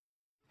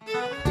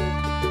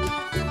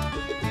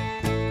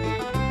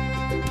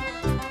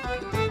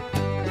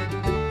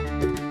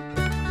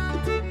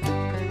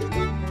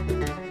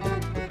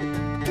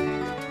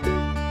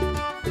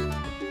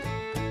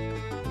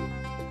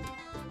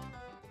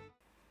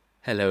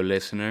Hello,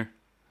 listener.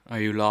 Are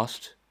you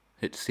lost?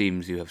 It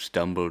seems you have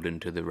stumbled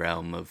into the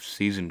realm of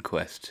Season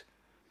Quest.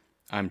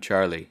 I'm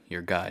Charlie,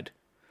 your guide.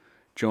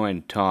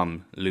 Join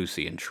Tom,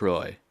 Lucy, and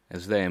Troy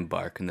as they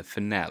embark in the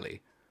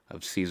finale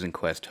of Season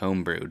Quest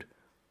Homebrewed.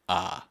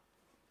 I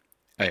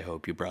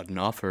hope you brought an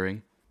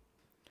offering.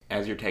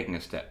 As you're taking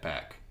a step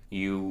back,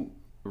 you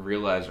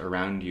realize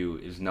around you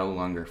is no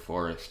longer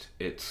forest.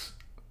 It's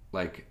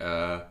like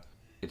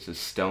it's a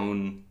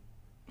stone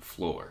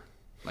floor,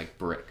 like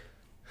brick.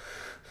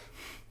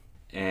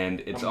 And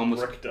it's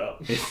almost bricked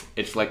up.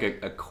 It's like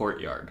a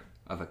courtyard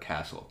of a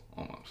castle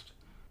almost.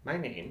 My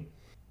name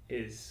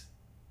is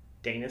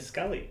Dana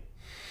Scully.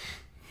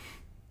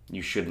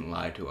 You shouldn't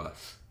lie to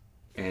us.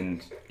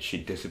 And she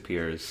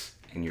disappears,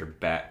 and you're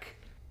back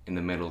in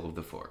the middle of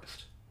the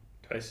forest.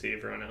 Do I see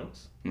everyone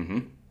else? Mm-hmm.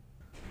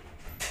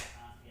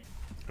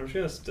 I'm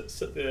just gonna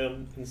sit there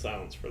in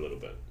silence for a little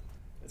bit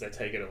as I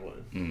take it all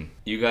in.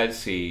 You guys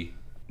see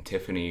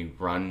Tiffany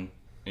run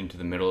into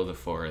the middle of the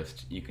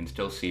forest. You can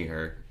still see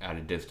her at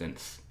a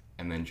distance,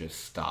 and then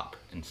just stop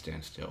and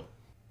stand still.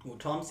 Well,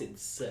 Tom said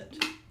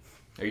sit.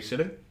 Are you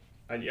sitting?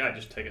 I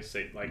just take a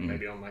seat,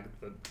 maybe on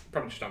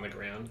probably just on the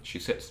ground. She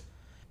sits.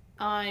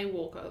 I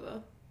walk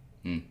over.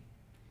 Mm.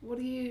 What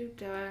are you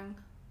doing?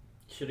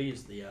 Should have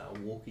used the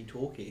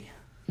walkie-talkie.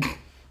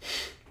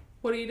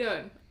 What are you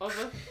doing?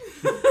 Over?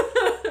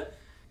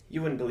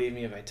 You wouldn't believe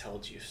me if I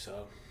told you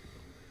so.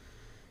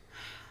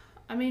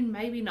 I mean,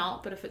 maybe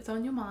not, but if it's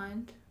on your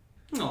mind.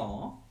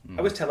 Aww.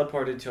 I was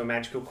teleported to a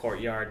magical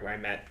courtyard where I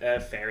met a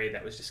fairy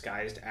that was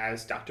disguised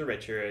as Dr.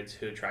 Richards,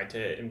 who tried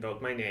to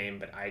invoke my name,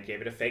 but I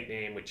gave it a fake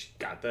name, which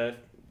got the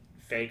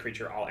fey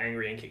creature all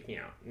angry and kicked me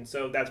out. And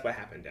so that's what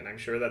happened. And I'm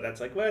sure that's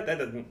like, what? That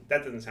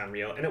doesn't sound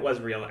real. And it was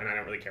real, and I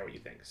don't really care what you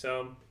think.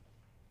 So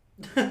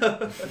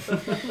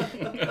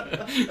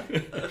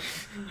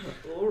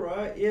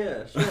Alright,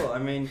 yeah, sure. I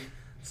mean,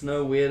 it's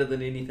no weirder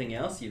than anything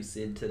else you've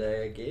said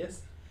today, I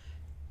guess.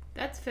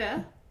 That's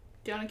fair.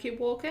 Do you want to keep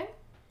walking?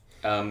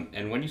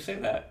 And when you say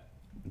that,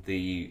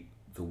 the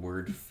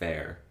word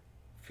fair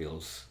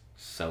feels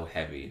so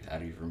heavy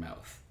out of your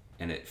mouth.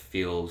 And it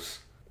feels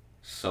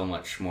so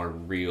much more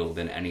real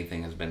than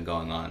anything has been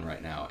going on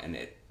right now. And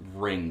it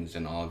rings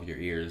in all of your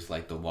ears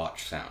like the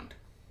watch sound.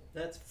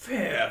 That's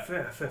fair.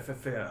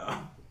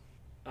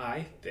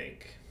 I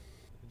think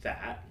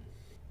that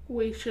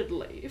We should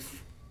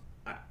leave.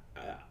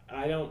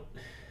 I don't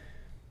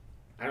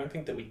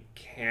think that we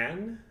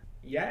can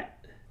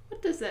yet.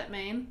 What does that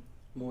mean?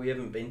 Well, we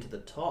haven't been to the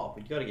top.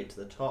 We've got to get to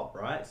the top,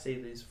 right? See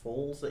these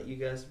falls that you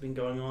guys have been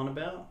going on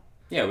about?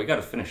 Yeah, we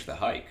gotta finish the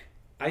hike.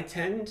 I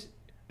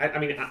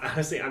mean,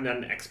 honestly, I'm not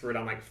an expert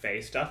on fae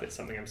stuff. It's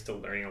something I'm still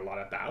learning a lot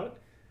about.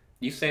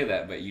 You say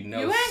that, but you know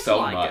You act so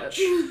like much.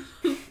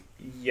 it.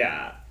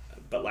 Yeah,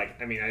 but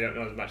I mean, I don't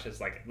know as much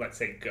as let's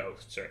say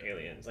ghosts or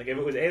aliens. If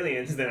it was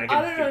aliens, then I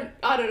could.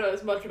 I don't know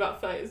as much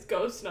about Fae as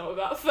ghosts know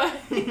about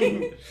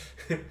Fae.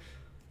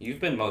 You've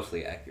been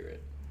mostly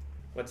accurate.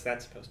 What's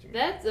that supposed to mean?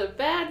 That's a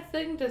bad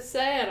thing to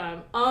say, and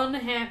I'm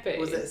unhappy.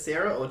 Was that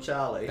Sarah or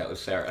Charlie? That was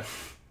Sarah.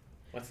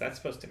 What's that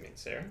supposed to mean,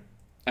 Sarah?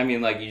 I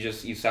mean,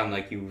 you sound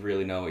like you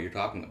really know what you're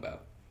talking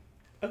about.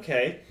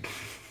 Okay.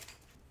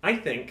 I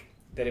think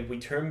that if we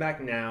turn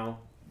back now,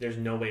 there's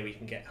no way we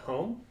can get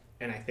home,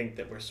 and I think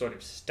that we're sort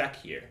of stuck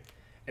here.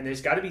 And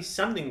there's got to be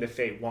something the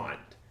Fae want,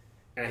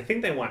 and I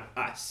think they want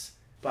us.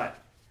 But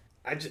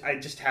I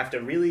just have to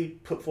really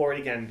put forward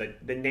again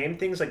the name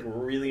thing's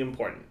really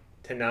important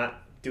to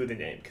not do the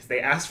name, because they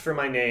asked for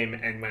my name,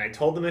 and when I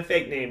told them a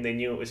fake name, they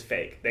knew it was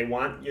fake. They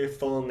want your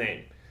full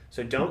name,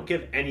 so don't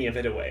give any of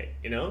it away.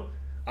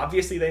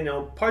 Obviously they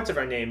know parts of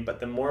our name, but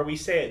the more we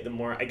say it, the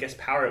more I guess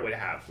power it would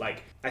have.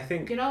 I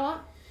think You know what?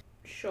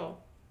 Sure.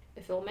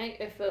 If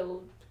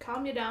it'll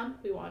calm you down,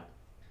 we won't.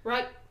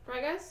 Right,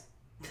 guys?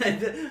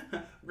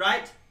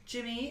 Right,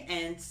 Jimmy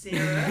and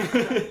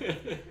Sarah?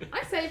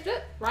 I saved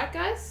it. Right,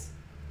 guys?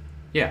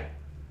 Yeah.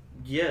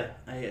 Yeah,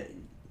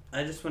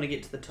 I just want to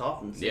get to the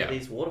top and see Yeah.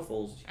 these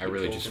waterfalls. I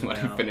really just want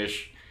to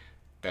finish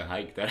the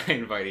hike that I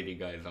invited you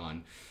guys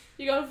on.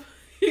 You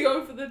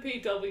go for the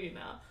PW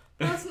now.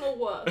 Personal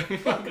work,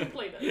 but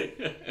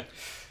completed.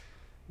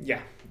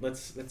 yeah,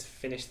 let's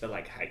finish the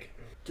hike.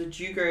 Did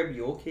you grab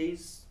your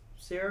keys,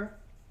 Sarah?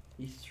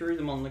 You threw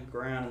them on the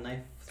ground and they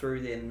threw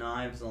their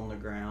knives on the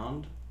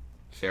ground.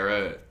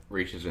 Sarah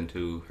reaches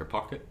into her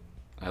pocket.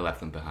 I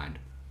left them behind.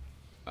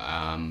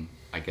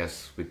 I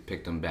guess we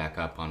picked them back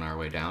up on our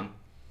way down.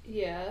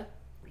 Yeah.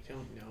 We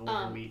don't know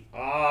where we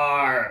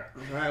are.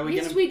 Right,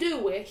 Yes, we do.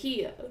 We're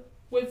here.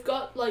 We've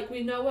got,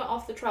 we know we're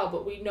off the trail,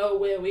 but we know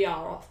where we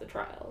are off the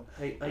trail.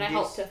 I And I guess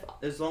helped Tiff.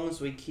 as long as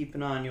we keep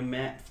an eye on your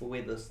map for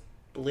where this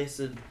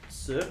blessed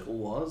circle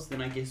was,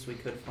 then I guess we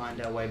could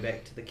find our way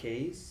back to the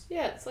keys.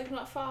 Yeah, it's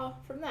not far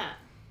from that.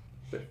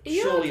 But Are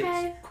you surely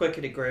okay? it's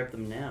quicker to grab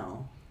them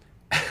now.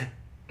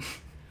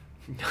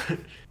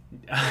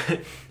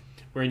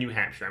 We're in New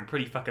Hampshire. I'm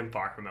pretty fucking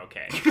far from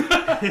okay.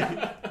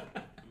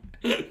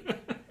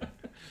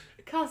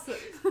 Cousin.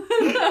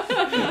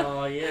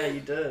 Oh yeah, you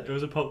did. It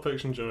was a Pulp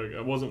Fiction joke.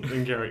 I wasn't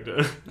in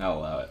character. I'll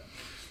allow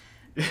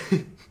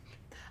it.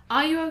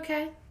 Are you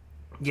okay?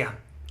 Yeah,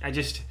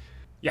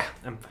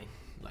 I'm fine.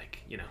 Like,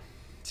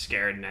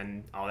 scared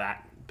and all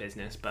that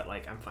business, but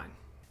like, I'm fine.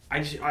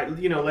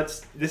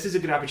 This is a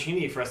good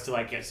opportunity for us to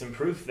like get some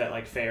proof that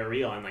like Fae are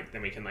real, and like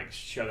then we can like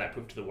show that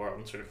proof to the world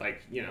and sort of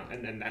like,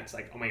 and then that's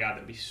like, oh my god,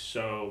 that'd be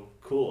so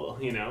cool,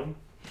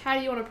 How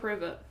do you want to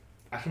prove it?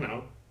 I don't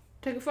know.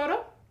 Take a photo?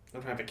 I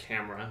don't have a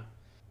camera,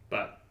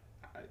 but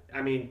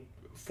I mean,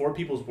 4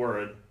 people's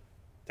word,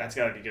 that's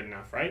gotta be good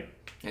enough, right?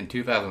 In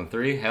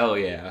 2003? Hell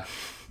yeah.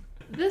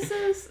 This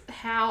is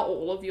how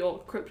all of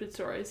your cryptid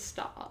stories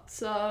start,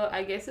 so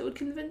I guess it would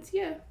convince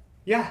you.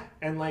 Yeah,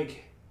 and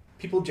like,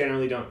 people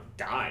generally don't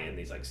die in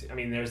these, like, I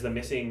mean, there's the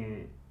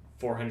missing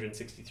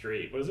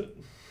 463. What is it?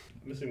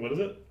 Missing, what is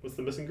it? What's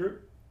the missing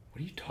group?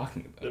 What are you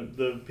talking about?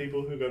 The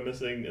people who go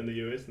missing in the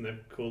US, and they're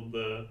called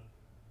the...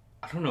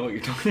 I don't know what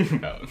you're talking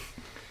about.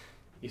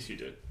 Yes, you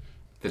do.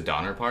 The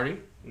Donner Party?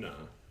 No.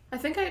 I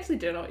think I actually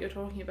do know what you're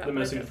talking about. The but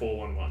I missing don't-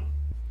 411.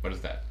 What is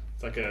that?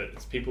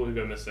 It's people who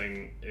go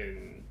missing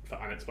for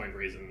unexplained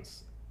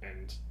reasons,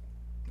 and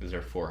Is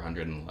there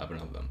 411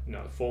 of them?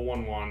 no,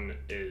 411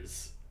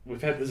 is...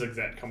 We've had this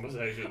exact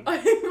conversation.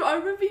 I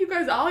remember you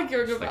guys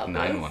arguing It's about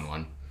like this.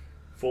 911.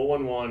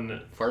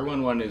 411...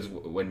 411 is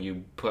when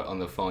you put on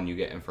the phone, you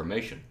get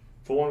information.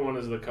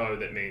 411 is the code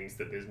that means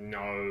that there's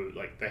no,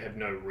 like, they have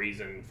no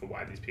reason for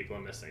why these people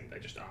are missing. They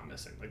just are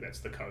missing. Like, that's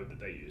the code that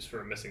they use for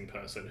a missing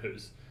person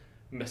who's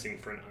missing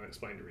for an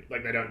unexplained reason.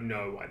 Like, they don't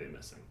know why they're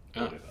missing.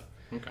 Or Oh. whatever.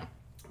 Okay.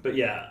 But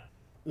yeah,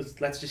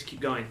 let's just keep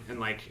going and,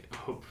 like,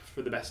 hope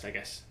for the best, I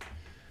guess.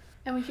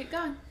 And we keep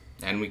going.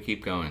 And we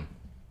keep going.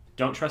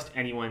 Don't trust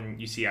anyone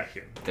you see out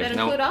here. That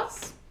include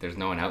us? There's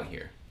no one out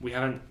here. We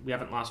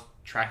haven't lost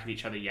track of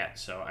each other yet,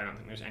 so I don't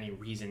think there's any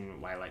reason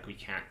why, like, we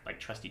can't, like,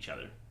 trust each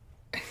other.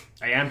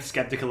 I am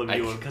skeptical of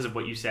you because of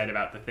what you said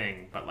about the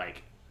thing, but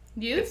like...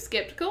 You?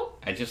 Skeptical?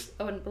 I just...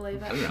 I wouldn't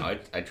believe I it. don't know.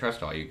 I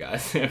trust all you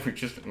guys. we're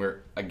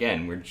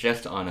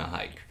just on a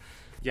hike.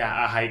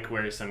 Yeah, a hike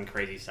where some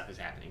crazy stuff is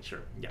happening.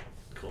 Sure. Yeah.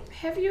 Cool.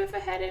 Have you ever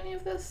had any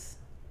of this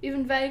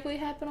even vaguely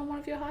happen on one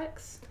of your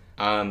hikes?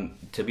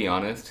 To be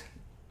honest,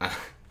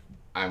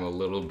 I'm a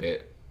little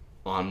bit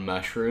on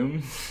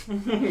mushrooms.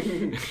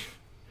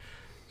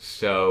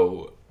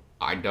 So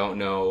I don't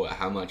know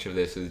how much of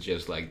this is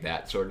just like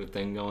that sort of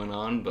thing going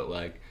on, but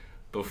like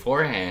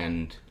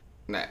beforehand,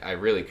 I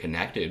really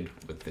connected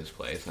with this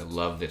place. I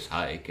love this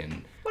hike,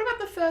 and What about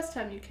the first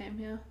time you came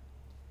here?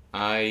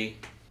 I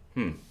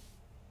don't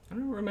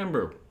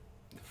remember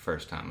the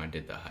first time I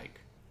did the hike,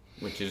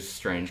 which is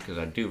strange because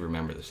I do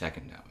remember the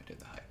second time I did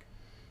the hike.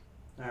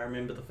 I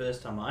remember the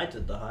first time I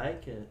did the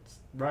hike. It's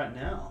right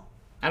now.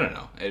 I don't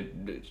know.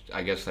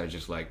 I guess I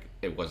just like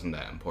it wasn't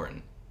that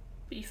important.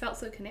 But you felt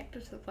so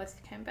connected to the place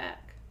you came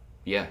back.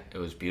 Yeah, it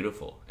was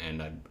beautiful,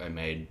 and I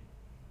made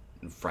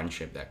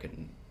friendship that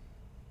could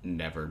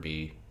never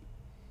be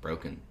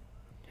broken.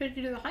 Who did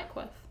you do the hike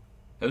with?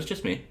 It was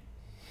just me.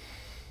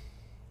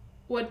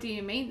 What do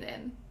you mean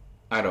then?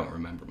 I don't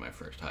remember my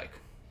first hike.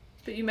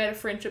 That you made a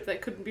friendship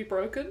that couldn't be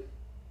broken?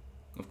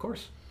 Of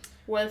course.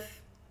 With...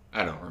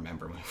 I don't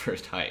remember my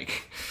first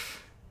hike.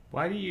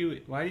 Why did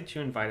you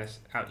invite us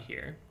out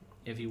here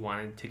if you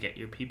wanted to get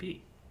your PP?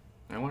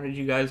 I wanted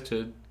you guys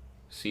to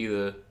see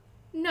the...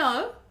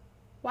 No.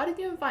 Why did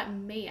you invite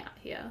me out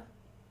here?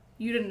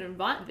 You didn't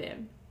invite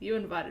them. You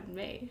invited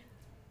me.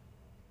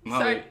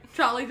 Molly, So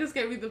Charlie just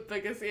gave me the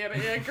biggest ear to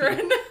ear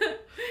grin.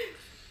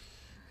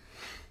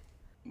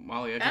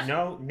 Molly, I just...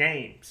 No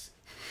names.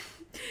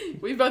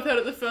 We both heard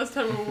it the first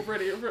time, we were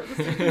ready for it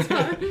the second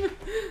time.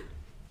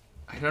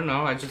 I don't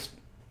know, I just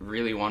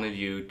really wanted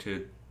you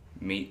to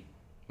meet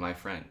my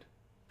friend.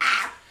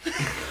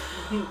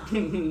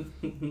 You're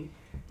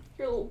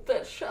a little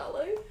bitch,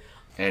 Charlie.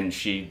 And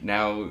she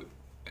now,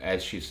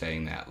 as she's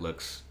saying that,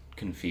 looks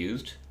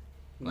confused.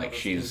 Not Like as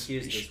she's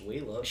confused as we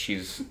look.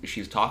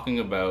 she's talking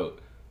about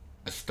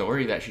a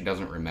story that she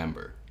doesn't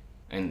remember,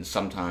 and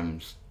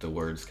sometimes the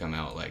words come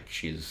out like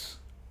she's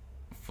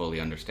fully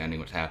understanding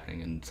what's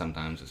happening, and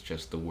sometimes it's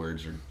just the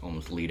words are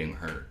almost leading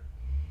her.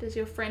 Does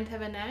your friend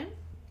have a name?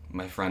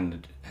 My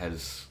friend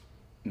has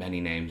many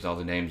names, all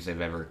the names they've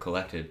ever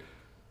collected,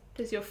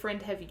 Does your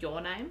friend have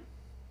your name?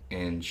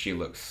 and she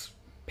looks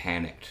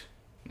panicked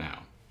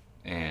now,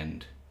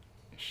 and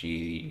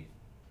she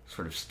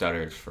sort of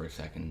stutters for a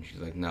second. She's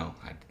like, "No,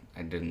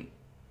 I didn't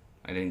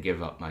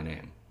give up my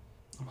name."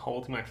 I'm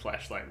holding my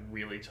flashlight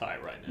really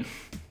tight right now.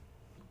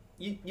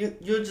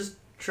 You're just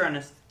trying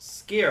to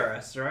scare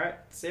us, right,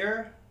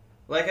 Sarah?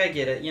 Like, I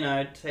get it. You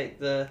know, take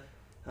the...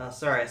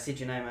 sorry, I said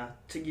your name out.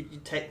 You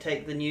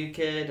take the new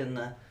kid and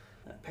the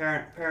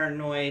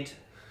paranoid...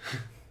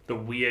 The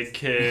weird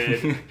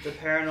kid. the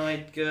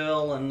paranoid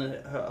girl and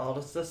her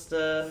older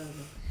sister.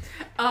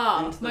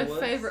 Ah, Into the my woods.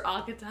 favorite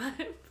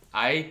archetype.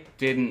 I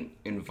didn't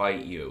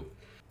invite you.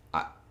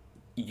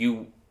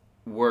 You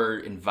were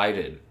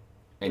invited.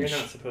 And You're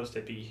not supposed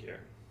to be here.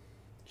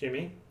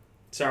 Jimmy,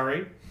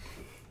 sorry.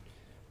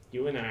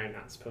 You and I are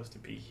not supposed to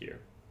be here.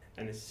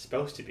 And it's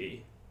supposed to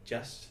be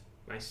just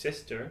my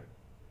sister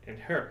and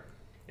her.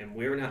 And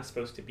we're not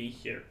supposed to be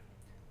here.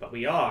 But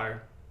we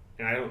are,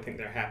 and I don't think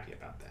they're happy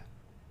about that.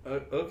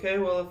 Okay,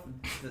 well,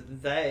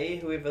 if they,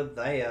 whoever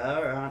they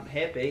are, aren't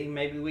happy,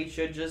 maybe we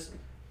should just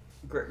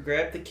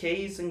grab the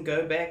keys and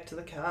go back to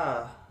the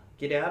car.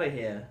 Get out of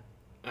here.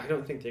 I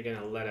don't think they're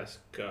gonna let us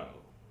go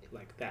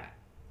like that.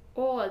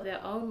 Or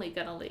they're only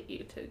gonna let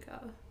you two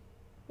go.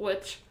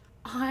 Which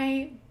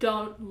I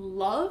don't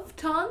love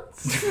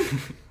tons.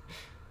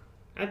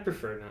 I'd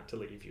prefer not to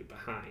leave you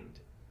behind.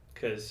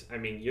 Because, I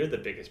mean, you're the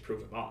biggest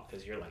proof of all.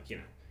 Because you're like, you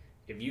know,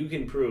 if you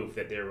can prove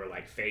that there were,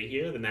 like, Fae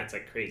here, then that's,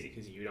 like, crazy.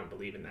 Because you don't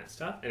believe in that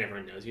stuff. And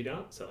everyone knows you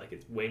don't. So, like,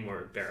 it's way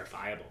more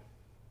verifiable.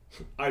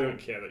 I don't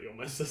care that you're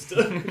my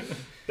sister.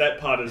 That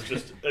part is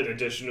just an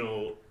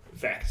additional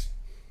fact.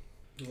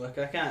 Look,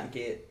 I can't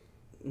get,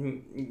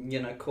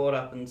 caught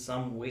up in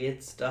some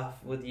weird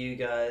stuff with you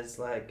guys.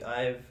 Like,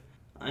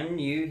 I'm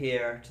new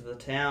here to the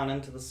town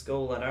and to the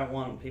school. I don't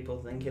want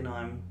people thinking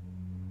I'm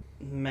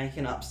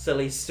making up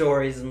silly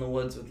stories in the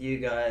woods with you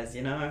guys,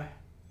 you know?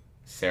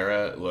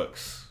 Sarah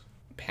looks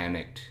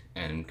panicked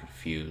and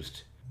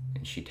confused,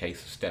 and she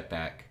takes a step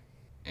back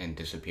and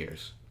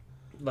disappears.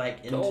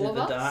 Like, into all of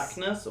the us?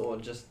 darkness, or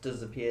just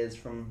disappears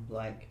from,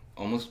 like...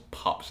 Almost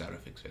pops out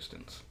of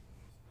existence.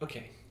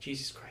 Okay,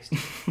 Jesus Christ.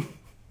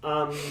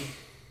 Oh.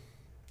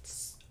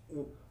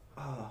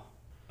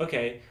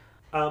 Okay,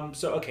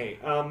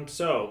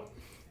 so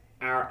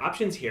our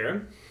options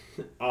here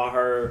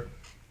are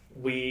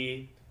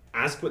we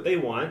ask what they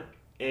want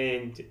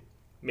and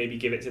maybe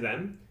give it to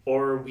them,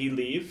 or we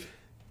leave,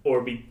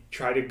 or we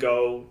try to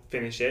go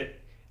finish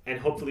it, and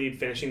hopefully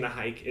finishing the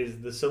hike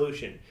is the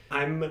solution.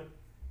 I'm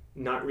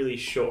not really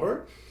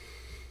sure,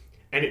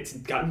 and it's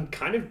gotten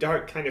kind of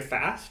dark kind of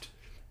fast,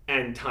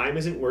 and time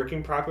isn't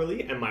working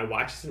properly, and my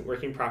watch isn't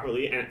working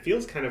properly, and it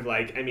feels kind of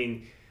like, I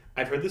mean,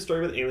 I've heard the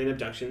story with alien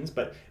abductions,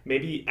 but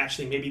maybe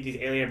these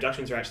alien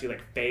abductions are actually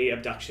like Fae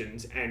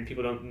abductions, and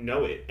people don't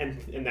know it,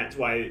 and that's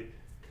why...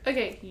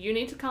 Okay, you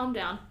need to calm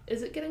down.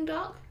 Is it getting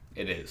dark?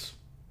 It is.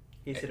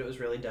 He said it was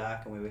really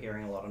dark and we were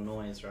hearing a lot of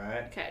noise,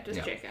 right? Okay, just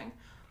Yeah. checking.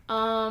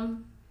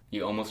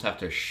 You almost have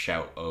to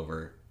shout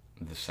over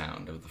the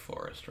sound of the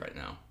forest right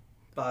now.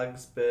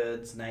 Bugs,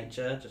 birds,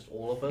 nature, just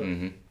all of it.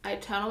 Mm-hmm. I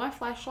turn on my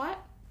flashlight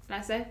and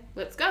I say,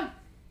 let's go.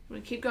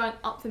 We keep going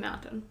up the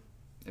mountain.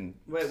 And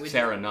Wait,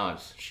 Sarah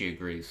nods. She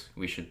agrees.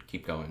 We should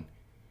keep going.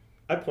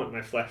 I point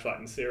my flashlight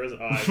in Sarah's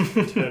eyes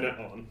and turn it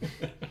on,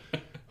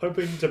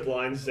 hoping to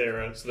blind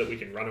Sarah so that we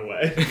can run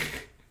away.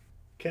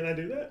 Can I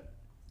do that?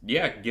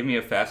 Yeah, give me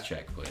a fast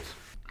check, please.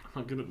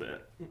 I'm good at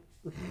that.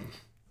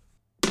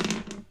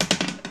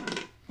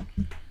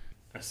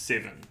 A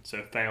 7,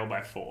 so fail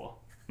by 4.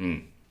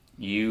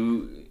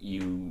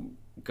 You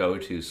go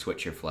to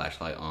switch your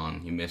flashlight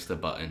on. You miss the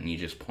button. You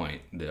just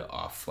point the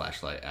off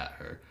flashlight at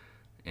her,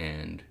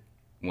 and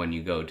when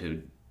you go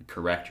to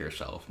correct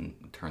yourself and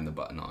turn the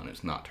button on,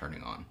 it's not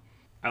turning on.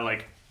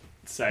 I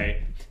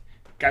say,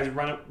 guys,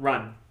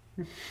 run.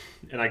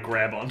 And I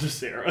grab onto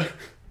Sarah.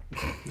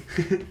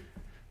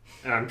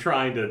 And I'm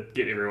trying to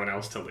get everyone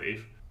else to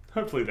leave.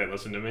 Hopefully they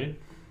listen to me.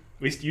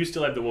 You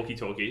still have the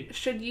walkie-talkie.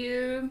 Should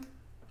you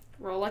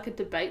roll like a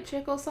debate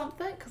check or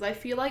something? Because I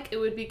feel like it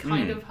would be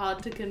kind of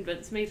hard to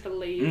convince me to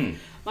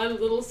leave my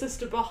little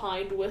sister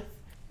behind with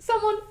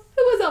someone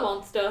who is a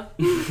monster.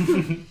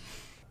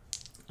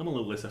 I'm a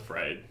little less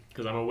afraid,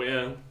 because I'm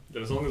aware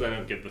that as long as I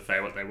don't give the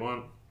Fae what they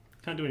want,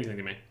 can't do anything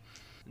to me.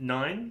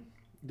 9,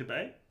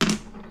 debate.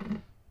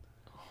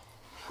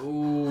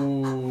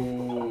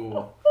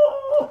 Ooh.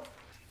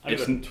 I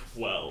got a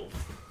 12.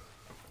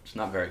 It's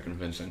not very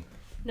convincing.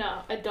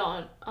 No, I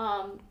don't.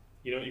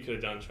 You know what you could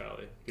have done,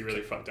 Charlie? You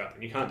really fucked up,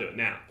 and you can't do it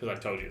now, because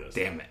I've told you this.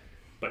 Damn it.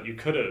 But you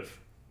could have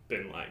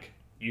been like,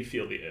 you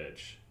feel the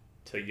urge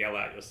to yell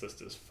out your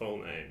sister's full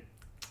name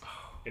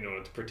in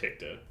order to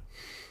protect her.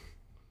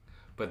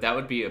 But that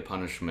would be a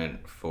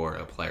punishment for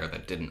a player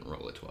that didn't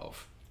roll a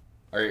 12.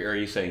 Or are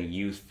you saying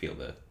you feel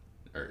the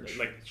urge?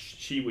 Like,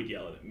 she would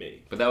yell it at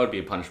me. But that would be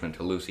a punishment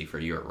to Lucy for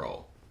your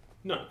roll.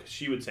 No, because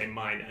she would say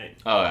my name.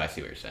 Oh, I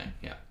see what you're saying.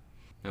 Yeah.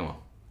 Oh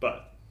well.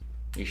 But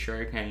You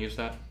sure you can't use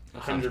that?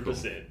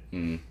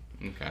 100%.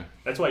 Okay.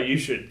 That's why you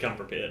should come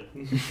prepared.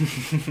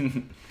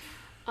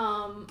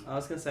 I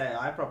was gonna say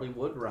I probably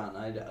would run.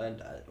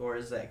 Or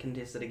is that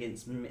contested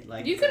against me?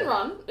 Like You can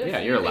run. If Yeah,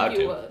 you you're think allowed you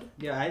to. Would.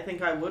 Yeah, I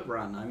think I would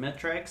run. I'm a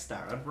track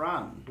star. I'd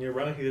run. You're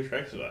running through the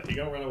tracks with that.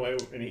 You're going to run away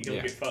and you're going to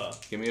Yeah. get far.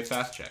 Give me a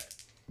fast check.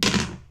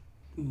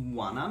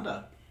 1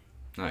 under.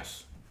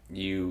 Nice.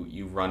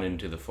 You run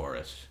into the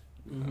forest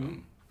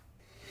and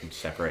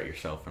separate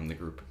yourself from the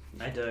group.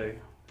 I do.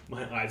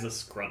 My eyes are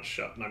scrunched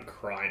shut and I'm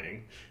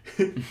crying.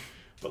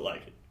 But,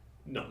 like,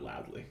 not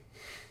loudly.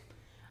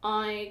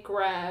 I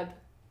grab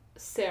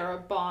Sarah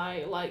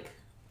by like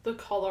the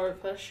collar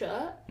of her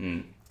shirt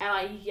and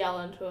I yell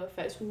into her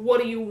face,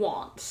 "What do you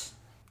want?"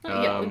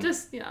 Yeah,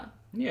 just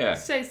Yeah.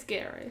 stay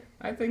scary.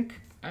 I think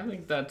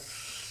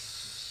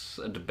that's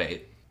a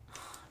debate.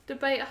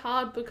 Debate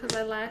hard because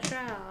I lash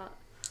out.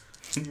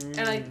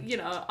 And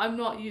I'm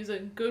not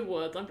using good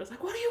words. I'm just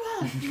like, "What do you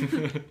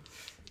want?"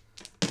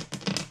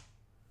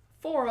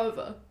 4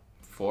 over.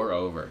 4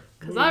 over.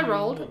 Because I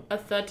rolled a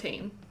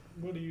 13.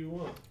 What do you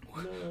want?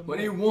 What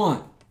do you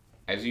want?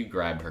 As you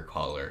grab her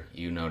collar,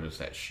 you notice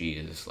that she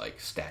is like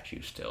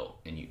statue still,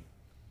 and you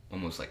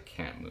almost like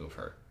can't move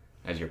her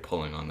as you're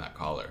pulling on that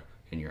collar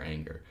in your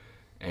anger.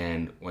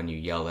 And when you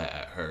yell that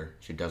at her,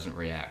 she doesn't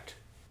react.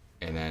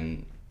 And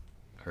then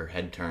her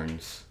head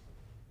turns,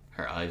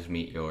 her eyes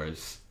meet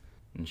yours,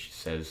 and she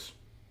says,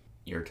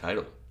 "Your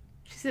title."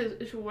 She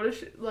says, what is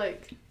she,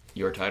 like...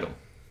 Your title.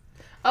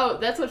 Oh,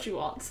 that's what she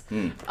wants.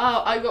 Mm.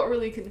 Oh, I got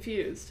really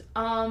confused.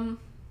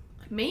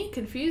 Me?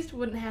 Confused?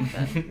 Wouldn't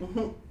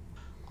happen.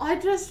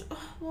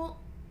 Well,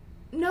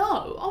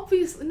 no.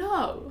 Obviously,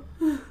 no.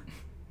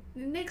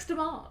 Next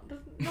demand.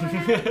 Not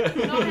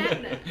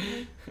happening.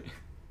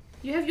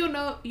 You have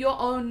your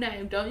own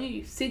name, don't you?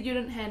 You said you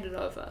didn't hand it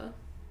over.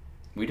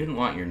 We didn't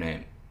want your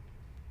name.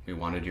 We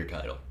wanted your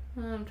title.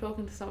 I'm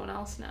talking to someone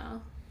else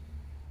now.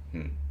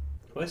 Am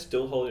I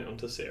still holding on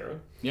to Sarah?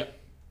 Yep.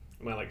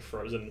 Am I like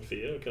frozen in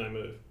fear, or can I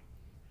move?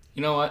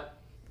 You know what?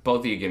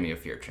 Both of you give me a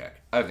fear check.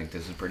 I think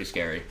this is pretty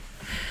scary.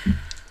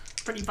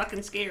 Pretty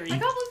fucking scary. I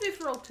can't believe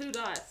you rolled 2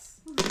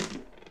 dice.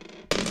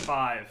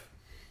 5.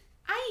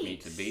 8.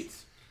 Meets and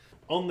beats.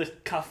 On the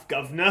cuff,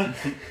 governor.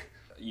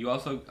 You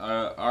also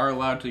are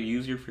allowed to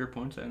use your fear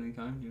points at any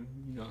time. You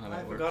know how that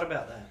I works. forgot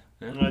about that.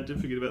 Yeah. I did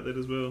forget about that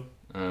as well.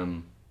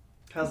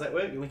 How's that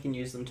work? We can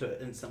use them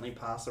to instantly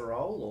pass a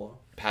roll, or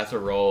Pass a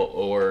roll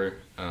or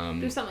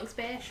Do something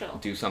special.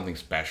 do something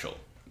special.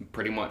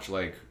 Pretty much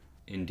like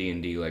in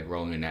D&D, like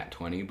rolling a nat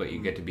 20, but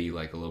you get to be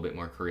like a little bit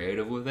more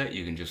creative with it.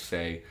 You can just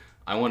say,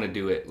 I want to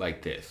do it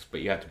like this,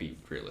 but you have to be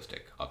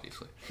realistic,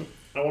 obviously.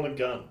 I want a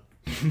gun.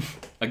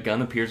 A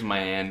gun appears in my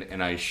hand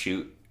and I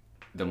shoot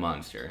the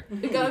monster.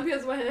 The gun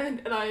appears in my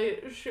hand and I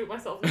shoot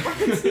myself in the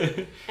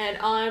front. And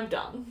I'm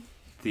done.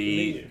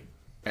 The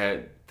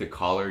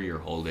collar you're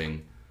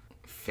holding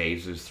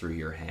phases through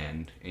your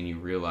hand and you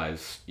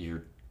realize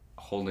you're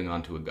holding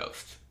onto a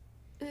ghost.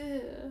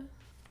 Ew.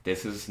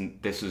 This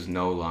is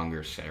no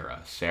longer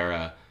Sarah.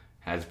 Sarah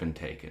has been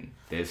taken.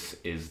 This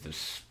is the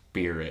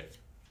spirit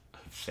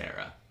of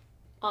Sarah.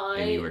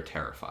 And you are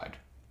terrified.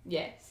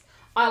 Yes.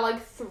 I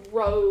like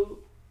throw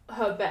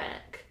her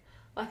back.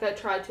 Like I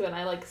tried to and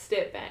I like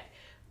step back.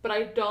 But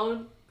I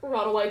don't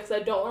run away because I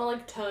don't want to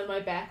like turn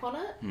my back on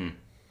it.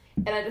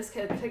 And I just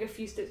kind of take a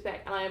few steps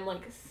back and I am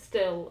like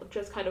still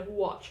just kind of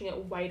watching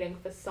it, waiting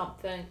for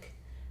something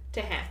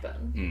to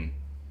happen.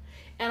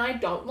 And I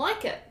don't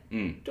like it.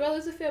 Do I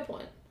lose a fear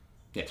point?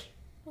 Yes.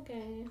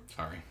 Okay.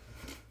 Sorry.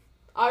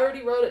 I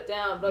already wrote it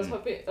down, but I was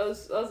hoping, I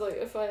was like,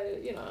 if I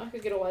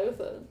could get away with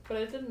it. But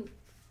I didn't,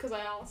 because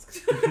I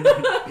asked.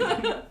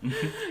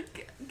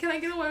 Can I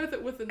get away with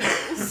it with the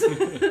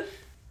nipples?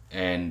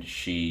 And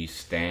she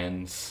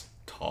stands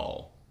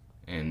tall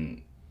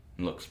and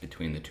looks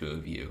between the two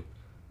of you.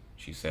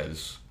 She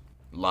says,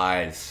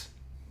 "Lies,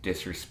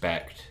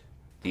 disrespect,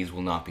 these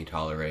will not be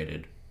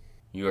tolerated.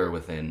 You are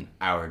within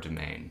our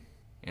domain,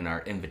 and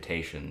our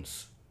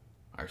invitations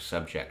are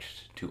subject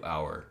to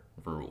our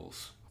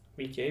rules."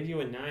 We gave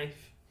you a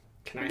knife.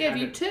 Can I gave have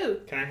you it,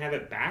 2. Can I have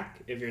it back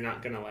if you're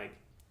not gonna like...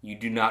 You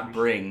do not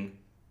bring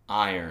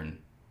iron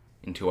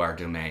into our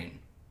domain.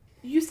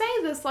 You say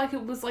this like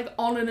it was like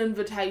on an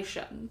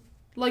invitation.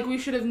 Like we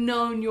should have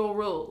known your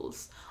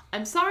rules.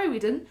 I'm sorry we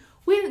didn't.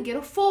 We didn't get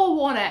a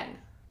forewarning.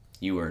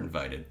 You were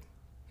invited.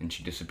 And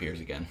she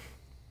disappears again.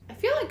 I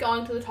feel like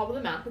going to the top of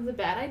the mountain's a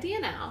bad idea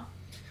now.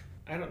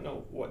 I don't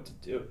know what to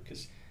do,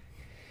 because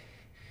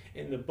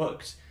in the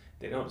books,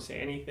 they don't say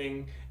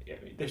anything.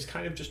 I mean, there's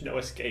kind of just no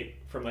escape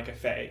from like a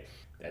fae.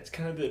 That's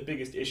kind of the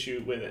biggest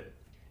issue with it,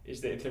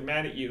 is that if they're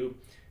mad at you,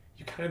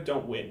 you kind of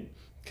don't win,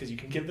 because you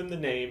can give them the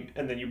name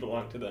and then you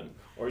belong to them,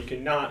 or you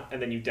can not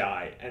and then you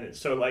die. And it's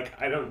so like,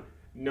 I don't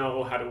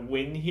know how to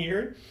win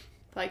here.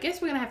 But I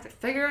guess we're gonna have to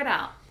figure it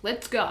out.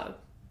 Let's go.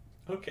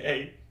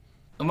 Okay.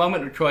 A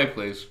moment of Troy,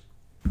 please.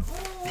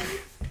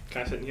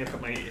 Can I sit in here,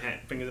 put my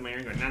fingers in my ear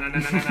and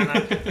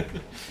go, no.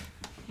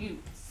 You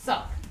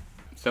suck.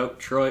 So,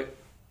 Troy,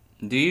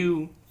 do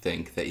you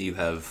think that you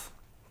have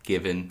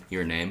given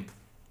your name?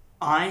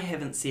 I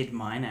haven't said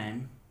my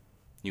name.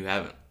 You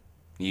haven't.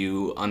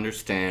 You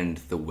understand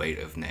the weight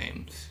of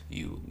names.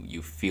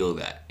 You feel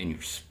that in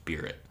your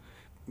spirit.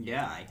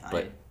 Yeah, I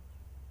But-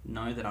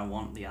 know that I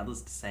want the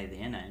others to say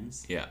their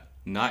names. Yeah.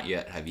 Not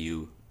yet have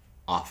you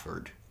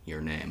offered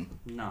your name.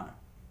 No.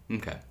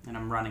 Okay. And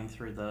I'm running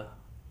through the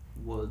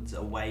woods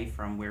away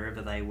from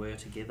wherever they were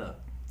together.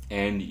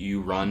 And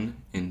you run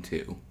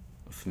into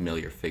a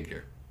familiar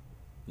figure.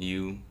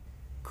 You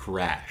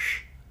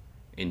crash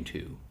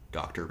into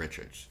Dr.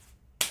 Richards.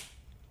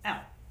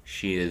 Ow.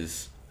 She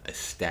is a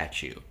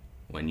statue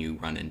when you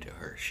run into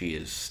her. She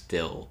is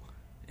still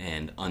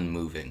and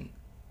unmoving.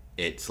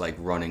 It's like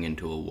running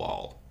into a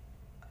wall.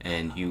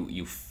 And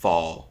you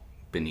fall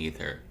beneath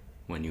her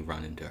when you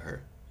run into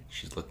her.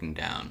 She's looking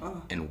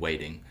down and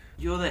waiting.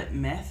 You're that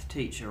math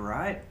teacher,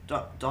 right?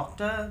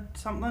 Doctor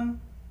something?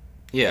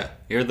 Yeah,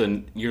 you're the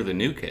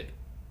new kid.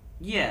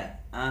 Yeah,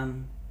 I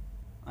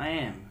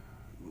am.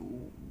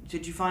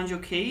 Did you find your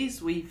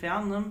keys? We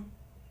found them.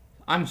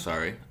 I'm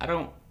sorry, I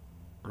don't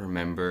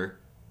remember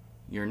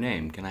your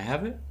name. Can I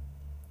have it?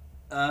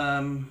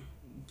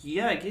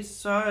 Yeah, I guess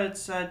so.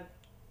 It's,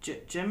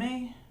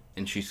 Jimmy?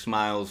 And she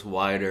smiles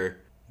wider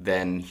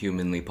than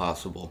humanly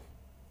possible.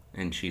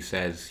 And she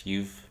says,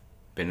 "You've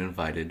been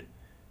invited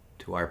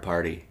to our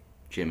party,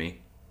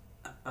 Jimmy.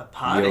 A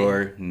party?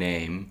 Your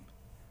name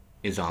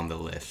is on the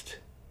list."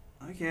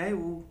 Okay,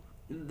 well,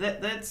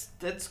 that's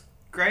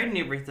great and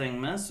everything,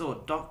 miss,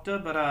 or doctor,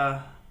 but,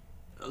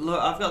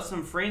 look, I've got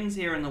some friends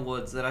here in the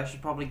woods that I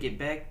should probably get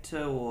back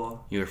to,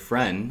 or... Your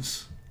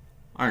friends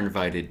are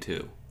invited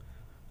too.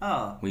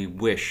 Oh, We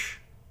wish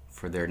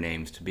for their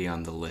names to be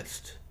on the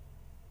list.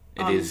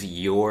 It is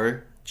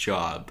your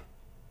job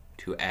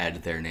to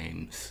add their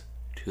names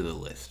to the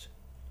list.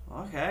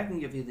 okay, I can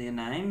give you their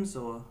names,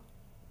 or...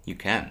 You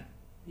can.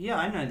 Yeah,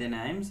 I know their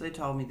names. They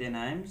told me their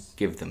names.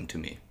 Give them to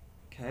me.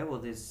 Okay, well,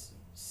 there's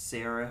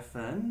Sarah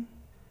Finn,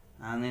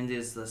 and then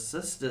there's the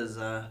sisters,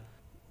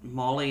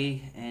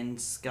 Molly and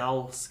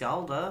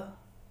Skulder,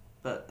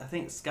 but I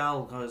think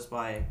Skull goes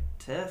by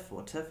Tiff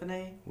or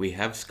Tiffany. We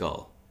have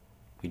Skull.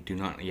 We do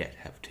not yet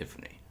have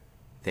Tiffany.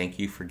 Thank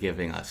you for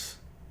giving us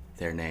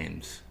their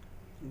names.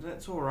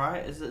 That's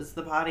alright. Is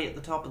the party at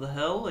the top of the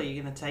hill? Are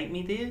you going to take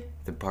me there?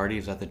 The party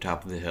is at the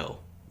top of the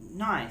hill.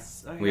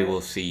 Nice. Okay. We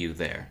will see you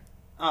there.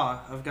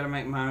 Oh, I've got to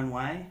make my own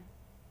way?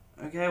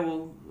 Okay,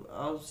 well,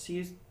 I'll see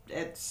you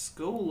at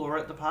school or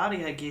at the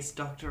party, I guess,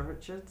 Dr.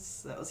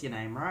 Richards. That was your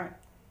name, right?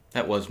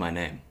 That was my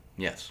name.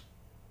 Yes.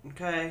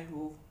 Okay,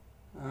 well,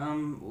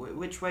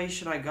 which way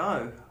should I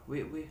go?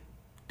 We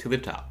To the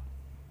top.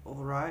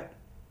 alright.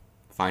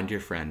 Find your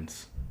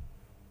friends.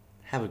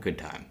 Have a good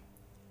time.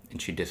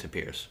 And she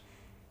disappears.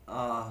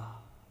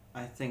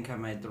 I think I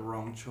made the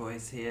wrong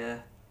choice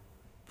here.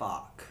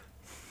 Fuck.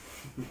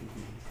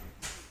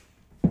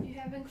 You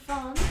having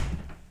fun?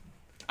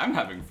 I'm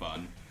having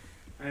fun.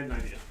 I had an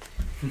idea.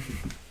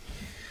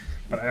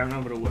 But I don't know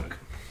if it'll work.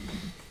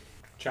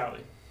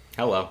 Charlie,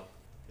 Hello.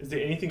 is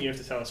there anything you have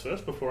to tell us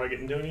first before I get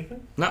into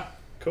anything? No.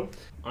 Cool.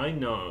 I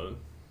know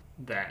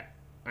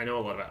a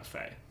lot about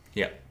Fae.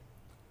 Yeah.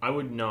 I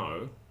would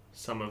know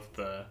some of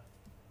the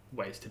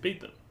ways to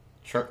beat them.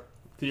 Sure.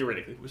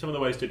 Theoretically. Some of the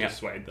ways to Yeah.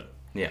 dissuade them.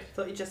 Yeah. I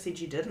thought you just said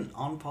you didn't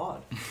on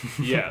pod.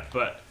 Yeah,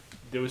 but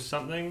there was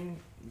something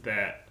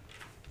that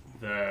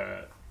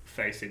the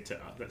Fae said to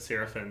us, that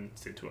Seraphim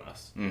said to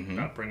us Mhm.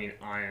 about bringing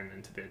iron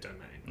into their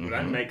domain. Would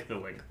I Mhm. make the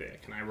link there?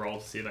 Can I roll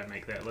to see if I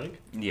make that link?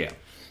 Yeah.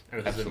 And this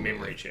is a Absolutely.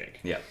 memory check,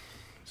 Yeah.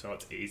 so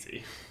it's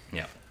easy.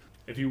 Yeah.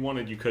 If you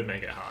wanted, you could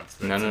make it hard.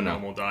 So No, that's no, a no.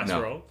 normal dice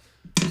No. roll.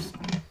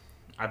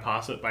 I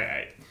pass it by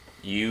 8.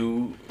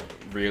 You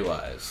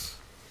realize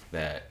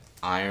that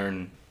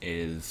iron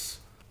is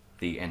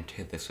the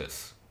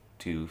antithesis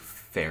to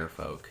fair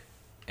folk.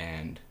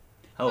 And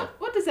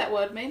What does that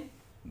word mean?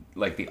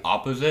 like the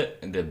opposite,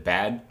 the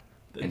bad.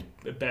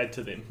 Bad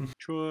to them.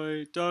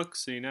 Troy,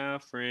 doxing our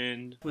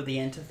friend. With the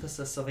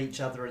antithesis of each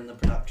other in the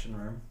production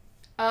room.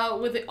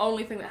 We're the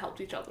only thing that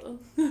helped each other.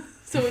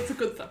 So it's a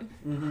good thing.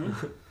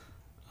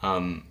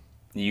 Mm-hmm.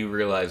 You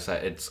realize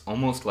that it's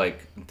almost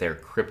like they're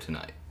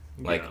kryptonite.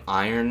 Like Yeah.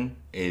 iron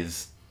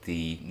is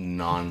the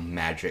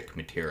non-magic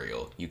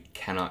material. You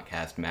cannot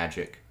cast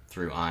magic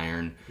through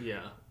iron.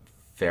 Yeah.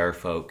 Fair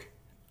folk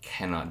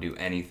cannot do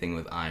anything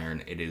with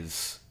iron. It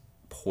is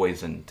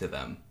poison to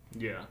them.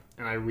 Yeah.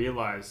 And I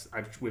realize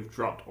we've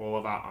dropped all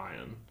of our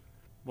iron.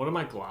 What are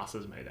my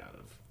glasses made out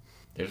of?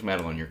 There's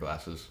metal in your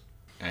glasses.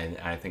 And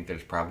I think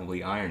there's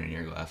probably iron in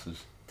your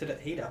glasses. Did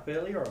it heat up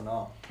earlier or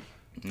not?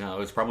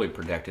 No, it's probably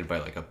protected by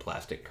like a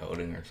plastic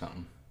coating or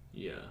something.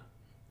 Yeah.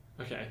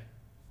 Okay.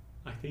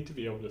 I need to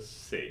be able to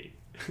see.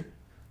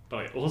 But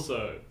I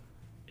also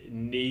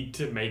need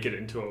to make it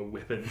into a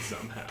weapon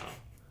somehow.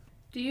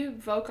 Do you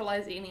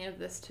vocalize any of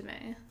this to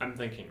me? I'm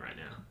thinking right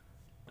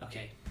now.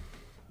 Okay.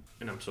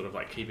 And I'm sort of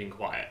like keeping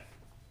quiet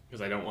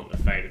because I don't want the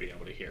Fae to be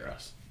able to hear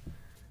us.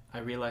 I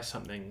realized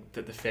something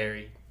that the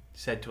fairy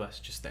said to us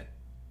just then.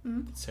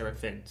 Mm.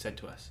 Seraphim said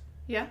to us.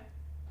 Yeah?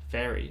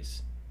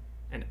 Fairies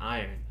and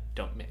iron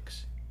don't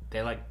mix.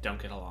 They like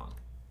don't get along,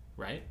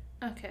 right?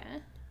 Okay.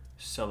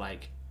 So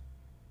like,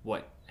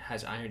 what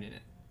has iron in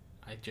it?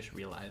 I just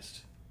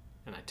realized,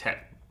 and I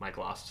tapped my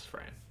glasses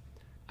frame.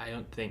 I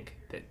don't think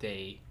that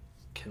they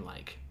can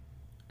like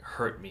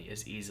hurt me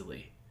as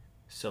easily.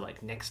 So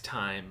like next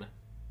time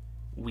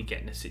we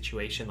get in a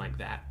situation like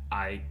that,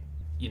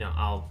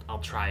 I'll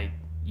try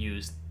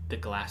use the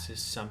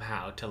glasses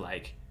somehow to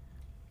like,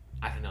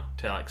 I don't know,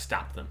 to like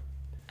stop them.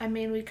 I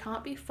mean, we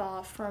can't be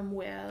far from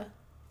where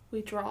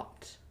we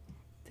dropped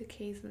the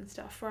keys and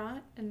stuff,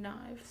 right? And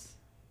knives.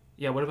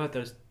 Yeah, what about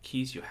those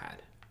keys you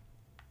had?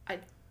 I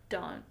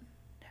don't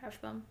have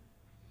them.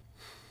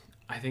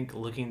 I think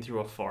looking through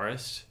a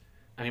forest,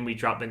 I mean, we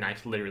dropped the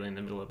knife literally in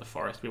the middle of the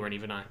forest. We weren't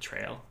even on a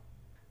trail.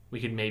 We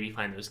could maybe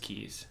find those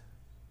keys.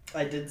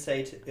 I did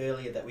say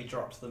earlier that we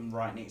dropped them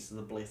right next to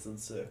the Blessed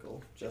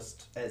Circle,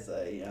 just as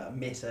a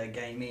meta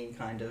gaming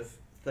kind of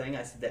thing.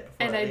 I said that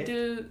before. And I left.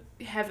 do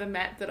have a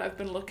map that I've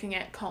been looking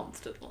at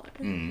constantly.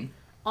 Mm.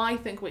 I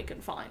think we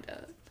can find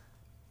it.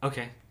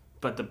 Okay,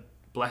 but the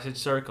Blessed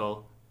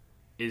Circle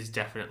is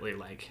definitely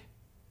like,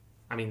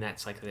 I mean,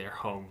 that's like their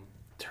home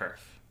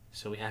turf.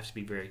 So we have to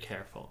be very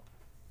careful.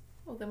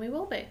 Well, then we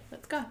will be.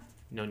 Let's go.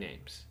 No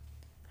names.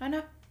 I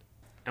know.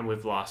 And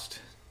we've lost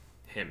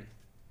him,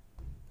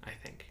 I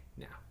think,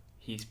 now.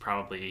 He's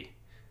probably,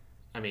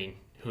 I mean,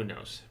 who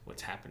knows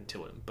what's happened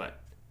to him, but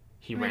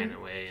he ran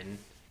away and...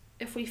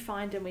 If we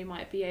find him, we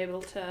might be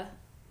able to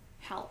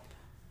help.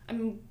 I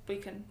mean, we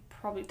can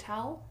probably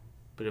tell.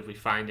 But if we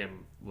find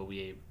him, will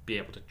we be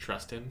able to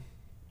trust him?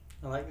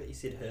 I like that you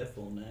said her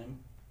full name.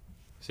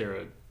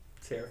 Sarah.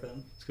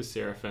 Seraphim. It's because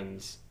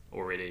Seraphin's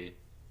already...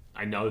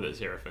 I know that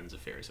Seraphin's a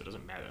fairy, so it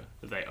doesn't matter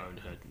if they own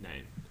her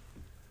name.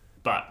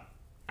 But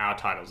our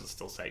titles are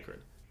still sacred.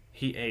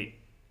 He ate.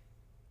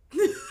 He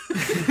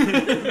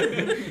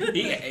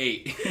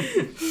ate.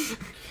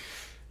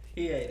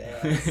 He ate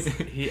ass.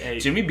 He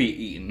ate. Jimmy be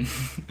eaten.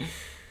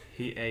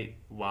 He ate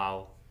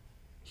while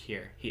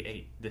here. He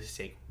ate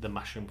the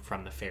mushroom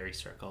from the fairy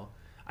circle.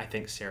 I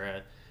think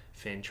Sarah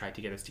Finn tried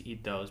to get us to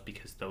eat those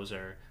because those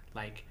are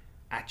like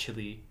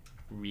actually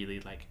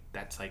really like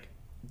that's like,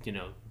 you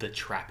know, the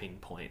trapping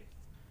point.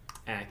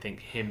 And I think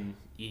him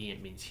eating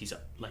it means he's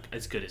like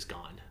as good as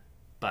gone.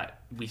 But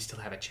we still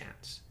have a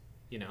chance.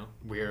 You know,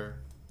 we're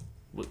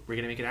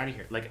gonna make it out of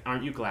here. Like,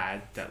 aren't you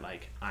glad that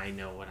like I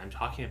know what I'm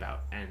talking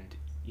about and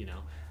you know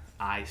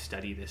I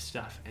study this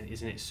stuff and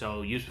isn't it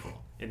so useful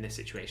in this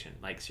situation?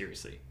 Like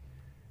seriously.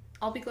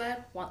 I'll be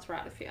glad once we're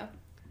out of here.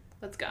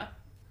 Let's go.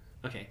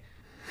 Okay,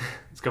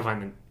 let's go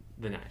find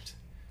the knives.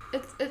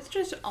 It's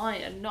just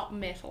iron, not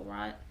metal,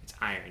 right? It's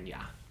iron,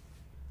 yeah.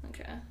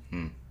 Okay.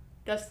 Hmm.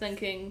 Just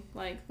thinking,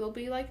 like, there'll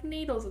be, like,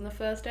 needles in the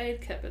first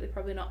aid kit, but they're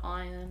probably not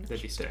iron.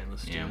 That'd be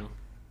stainless steel. Yeah.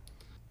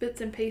 Bits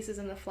and pieces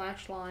in the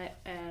flashlight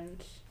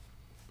and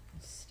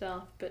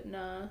stuff, but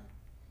no.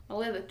 A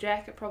leather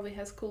jacket probably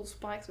has cool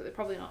spikes, but they're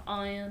probably not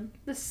iron.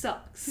 This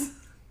sucks.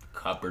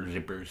 Copper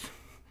zippers.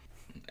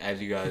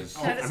 As you guys...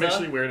 Oh. I'm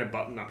actually wearing a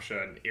button-up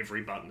shirt and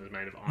every button is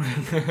made of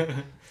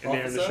iron. And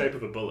they're in the Officer? shape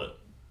of a bullet.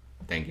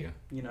 Thank you.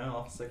 You know,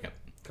 officer. Yep.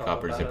 Copper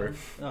Copper button.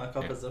 zipper. Oh,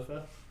 copper Yeah.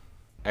 zipper.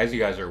 As you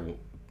guys are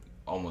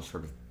almost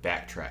sort of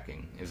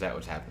backtracking, is that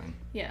what's happening?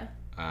 Yeah.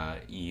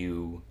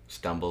 You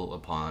stumble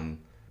upon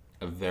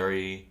a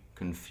very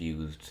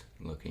confused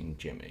looking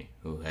Jimmy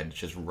who had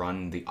just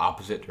run the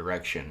opposite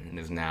direction and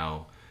is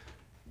now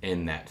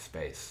in that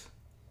space.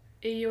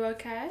 Are you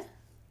okay?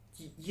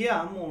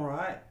 Yeah, I'm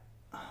alright.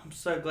 I'm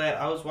so glad.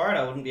 I was worried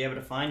I wouldn't be able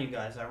to find you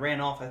guys. I ran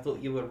off. I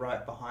thought you were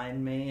right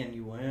behind me and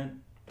you weren't.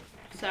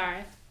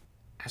 Sorry.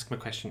 Ask him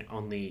a question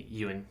only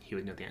you and he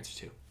would know the answer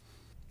to.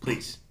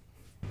 Please.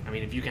 I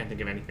mean, if you can't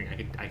think of anything,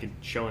 I could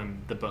show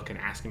him the book and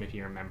ask him if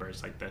he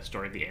remembers like the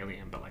story of the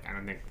alien. But like, I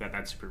don't think that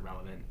that's super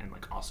relevant. And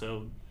like,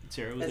 also,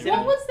 Sarah was Is there.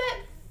 What was that?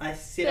 I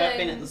said I've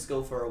been at the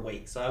school for a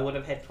week, so I would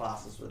have had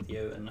classes with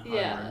you and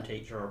Yeah. homeroom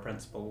teacher or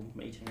principal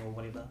meeting or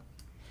whatever.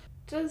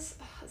 Does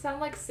sound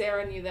like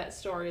Sarah knew that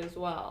story as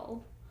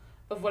well.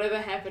 Of whatever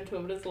happened to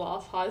him at his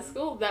last high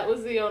school. That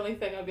was the only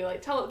thing I'd be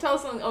like, tell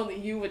us something only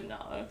you would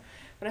know.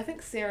 But I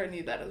think Sarah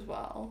knew that as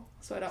well.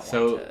 So I don't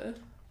want to...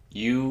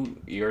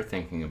 You're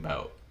thinking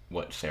about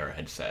what Sarah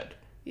had said.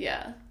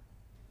 Yeah.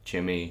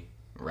 Jimmy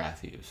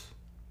Matthews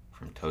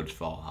from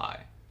Toadsfall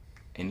High.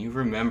 And you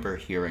remember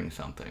hearing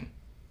something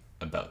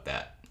about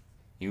that.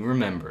 You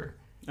remember.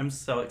 I'm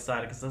so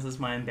excited because this is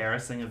my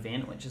embarrassing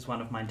event, which is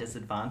one of my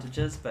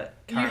disadvantages, but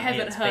You currently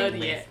haven't it's heard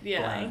been yet, left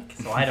yeah. blank,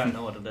 so I don't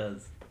know what it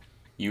is.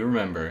 You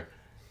remember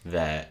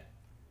that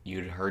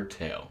you'd heard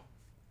tale.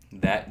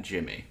 That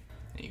Jimmy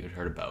that you'd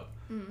heard about.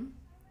 Mm-hmm.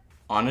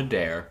 On a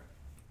dare,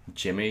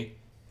 Jimmy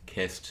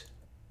kissed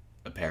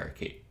a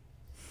parakeet.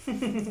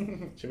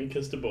 Jimmy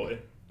kissed a boy.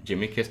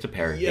 Jimmy kissed a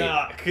parakeet.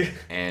 Yuck.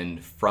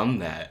 And from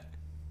that,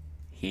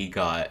 he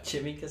got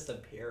Jimmy kissed a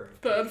pair of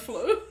Bird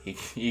flu.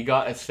 he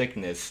got a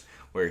sickness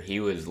where he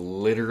was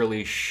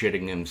literally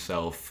shitting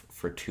himself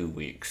for 2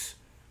 weeks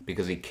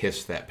because he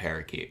kissed that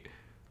parakeet.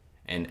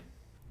 And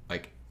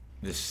like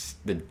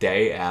the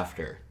day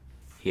after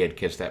he had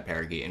kissed that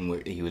parakeet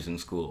and he was in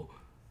school,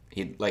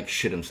 he like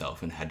shit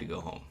himself and had to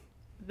go home.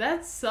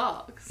 That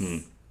sucks.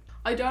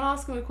 I don't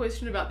ask him a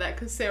question about that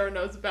because Sarah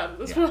knows about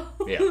it as Yeah.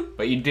 well. Yeah,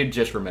 but you did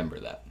just remember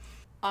that.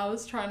 I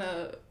was trying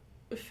to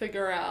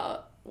figure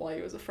out why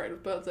he was afraid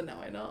of birds, and now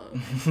I know.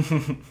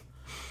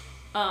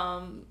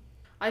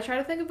 I try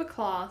to think of a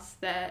class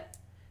that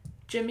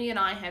Jimmy and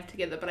I have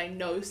together, but I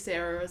know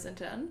Sarah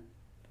isn't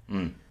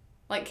in.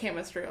 Like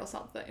chemistry or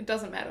something. It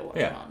doesn't matter what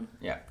one.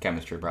 Yeah,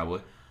 chemistry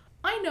probably.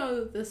 I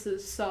know this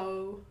is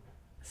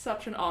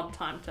such an odd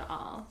time to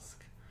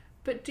ask,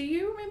 but do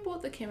you remember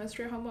what the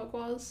chemistry homework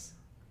was?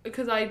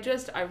 Because I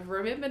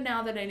remember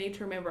now that I need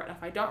to remember it, and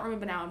if I don't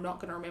remember now, I'm not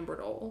going to remember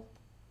it all.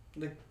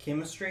 The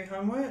chemistry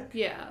homework?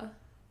 Yeah.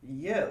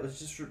 Yeah, it was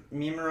just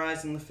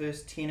memorizing the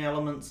first 10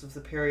 elements of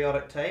the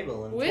periodic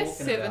table and We're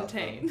talking about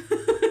 17.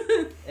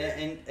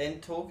 them.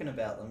 and talking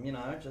about them, you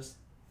know, just...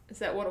 Is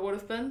that what it would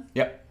have been?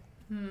 Yep.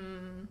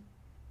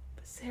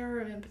 But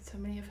Sarah remembered so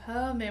many of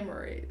her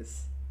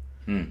memories.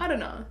 Hmm. I don't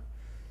know.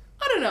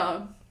 I don't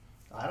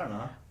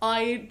know.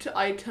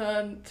 I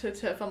turn to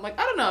Tiff. I'm like,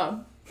 I don't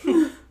know.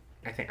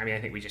 I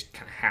think we just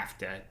kind of have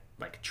to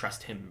like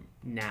trust him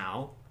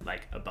now,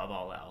 like above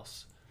all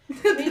else.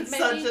 It's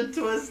such a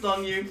twist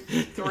on you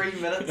 3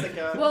 minutes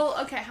ago. Well,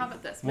 okay, how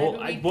about this? Well,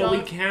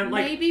 we can't,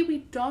 like- Maybe we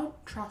don't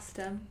trust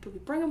him, but we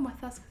bring him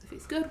with us because if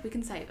he's good, we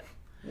can save him.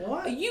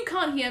 What? You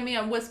can't hear me,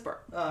 I'm whispering.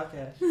 Oh,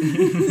 okay.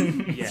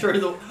 Yeah, Through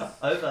the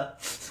over.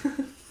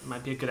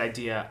 might be a good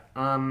idea.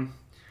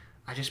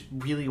 I just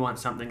really want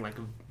something like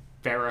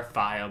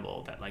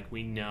verifiable that like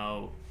we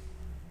know.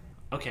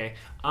 Okay,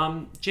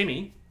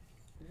 Jimmy.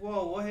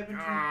 Whoa, what happened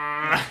to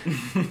Ah.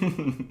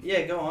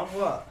 Yeah, go on,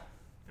 what?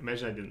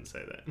 Imagine I didn't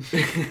say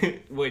that.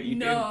 Wait, you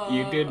No. did.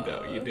 You did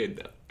though. You did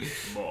though.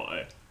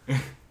 Boy.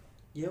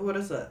 Yeah, what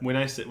is it? When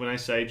I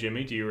say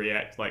Jimmy, do you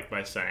react like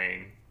by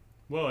saying,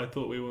 "Well, I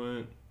thought we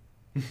weren't"?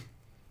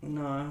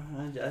 No,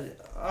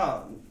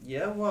 oh,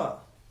 yeah,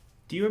 what?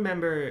 Do you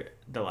remember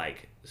the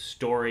like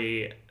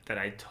story that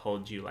I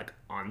told you like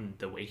on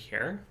the way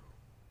here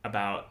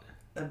about?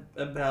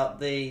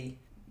 About the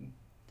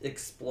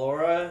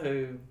explorer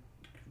who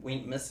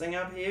went missing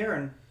up here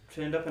and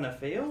turned up in a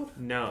field?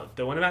 No,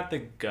 the one about the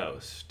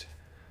ghost.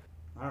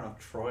 I don't know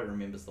if Troy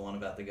remembers the one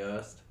about the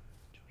ghost.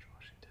 George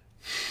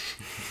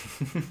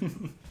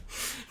Washington.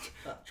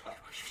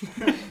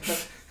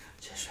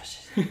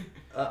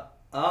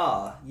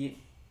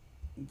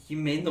 You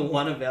mean the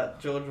one about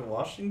George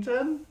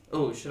Washington?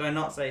 Oh, should I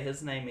not say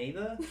his name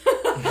either?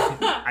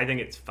 I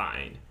think it's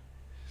fine.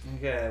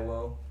 Okay,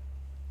 well,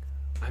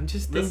 I'm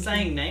just this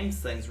thinking. saying names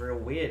thing's real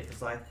weird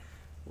because like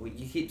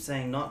you keep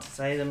saying not to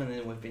say them, and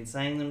then we've been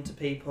saying them to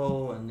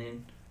people, and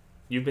then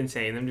You've been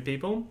saying them to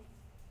people.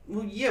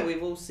 well, yeah,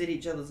 we've all said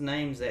each other's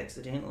names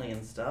accidentally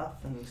and stuff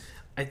and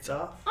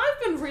stuff.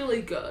 I've been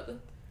really good.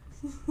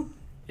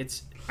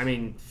 I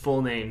mean,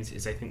 full names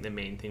is I think the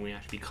main thing we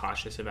have to be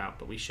cautious about,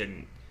 but we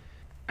shouldn't.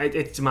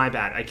 It's my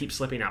bad. I keep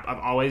slipping up. I've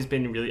always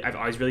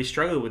really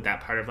struggled with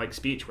that part of like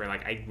speech where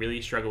like I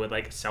really struggle with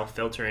like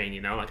self-filtering,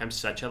 you know? Like I'm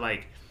such a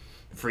like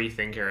free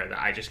thinker that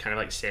I just kind of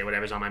like say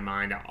whatever's on my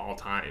mind at all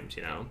times,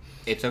 you know?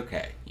 It's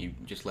okay. You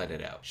just let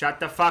it out. Shut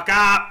the fuck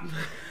up!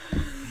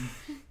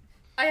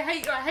 I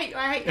hate you, I hate you,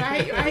 I hate you, I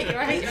hate you, I hate you,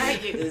 I hate you, I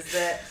hate you. Is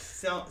that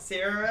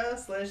Sarah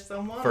 /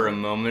 someone? For a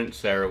moment,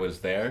 Sarah was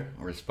there,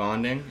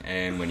 responding,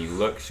 and when you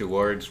look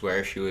towards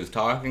where she was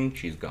talking,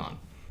 she's gone.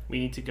 We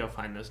need to go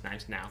find those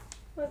knives now.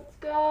 Let's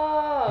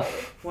go.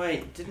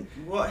 Wait,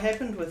 what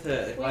happened with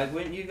her? Like,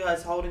 weren't you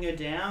guys holding her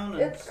down?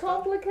 And It's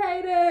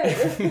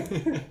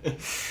complicated.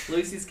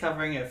 Lucy's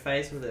covering her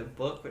face with her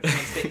book, which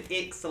makes for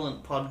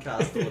excellent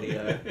podcast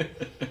audio.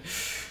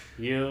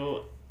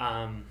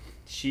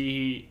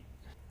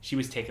 She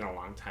was taken a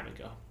long time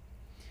ago.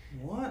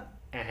 What?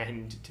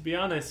 And to be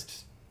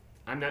honest,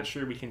 I'm not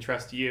sure we can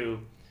trust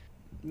you,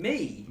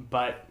 Me?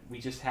 but we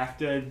just have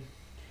to.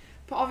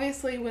 But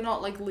obviously we're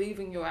not like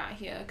leaving you out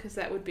here because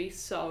that would be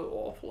so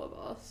awful of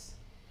us.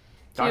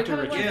 So you're Dr.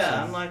 kind of like- Richardson.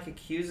 Yeah, I'm like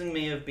accusing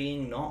me of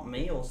being not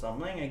me or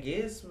something, I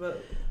guess,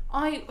 but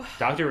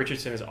Dr.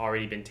 Richardson has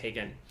already been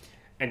taken.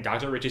 And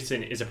Dr.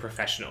 Richardson is a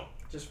professional.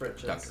 just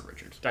Richards. Dr.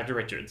 Richards. Dr.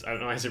 Richards. I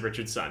don't know why I said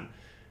Richard's son.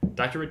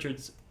 Dr.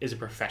 Richards is a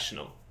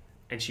professional.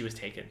 And she was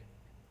taken.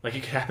 Like,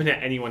 it could happen to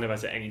any one of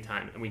us at any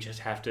time. And we just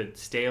have to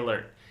stay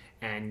alert.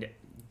 And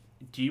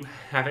do you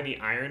have any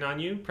iron on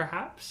you,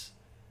 perhaps?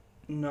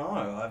 No,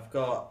 I've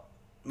got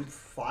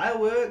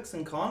fireworks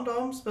and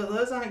condoms, but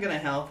those aren't going to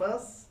help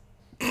us.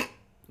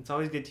 It's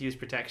always good to use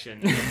protection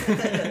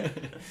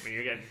when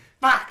you're getting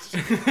fucked.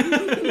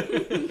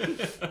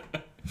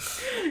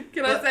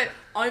 Can I say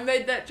I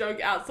made that joke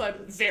outside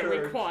very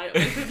true.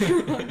 quietly.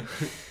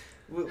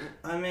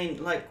 I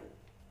mean, like,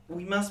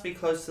 we must be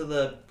close to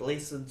the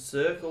Blessed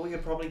Circle. We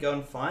could probably go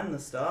and find the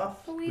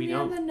stuff. Are We we near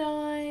don't- the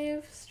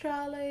knives,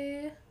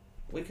 Charlie?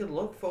 We could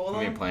look for Give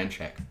me a them. plan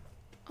check.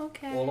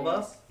 Okay. All of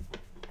us.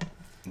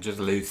 Just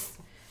loose.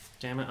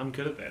 Damn it, I'm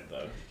good at that,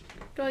 though.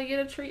 Do I get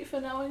a treat for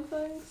knowing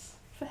things?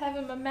 For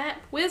having a map?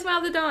 Where's my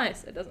other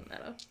dice? It doesn't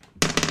matter.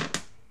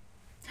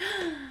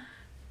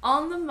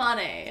 On the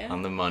money.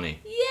 On the money.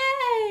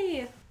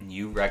 Yay!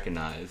 You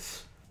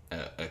recognize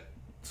a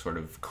sort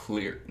of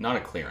not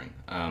a clearing,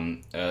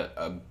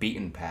 a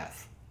beaten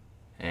path.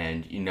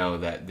 And you know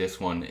that this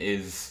one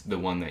is the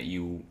one that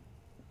you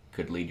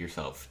could lead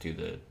yourself to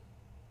the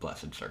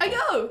Blessed Circle. I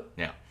go!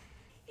 Yeah.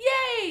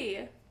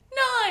 Yay!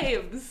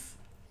 Knives!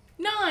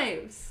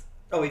 Knives!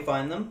 Oh, we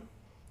find them?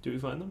 Do we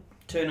find them?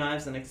 2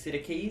 knives and a set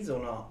of keys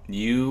or not?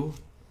 You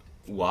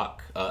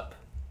walk up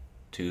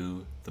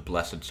to the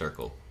Blessed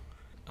Circle.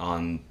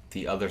 On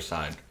the other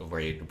side of where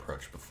you'd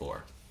approached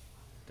before,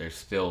 there's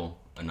still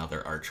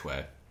another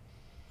archway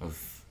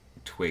of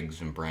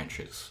twigs and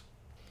branches.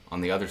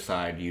 On the other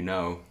side, you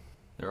know,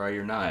 there are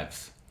your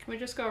knives. Can we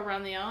just go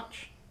around the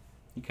arch?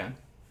 You can.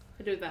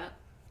 I do that.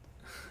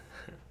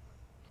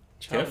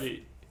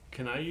 Charlie,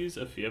 can I use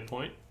a fear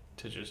point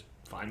to just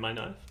find my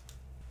knife?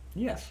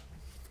 Yes.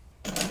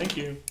 Thank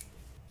you.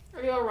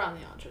 Or go around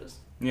the arches?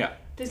 Yeah.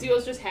 Does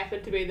yours just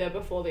happen to be there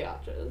before the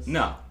arches?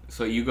 No.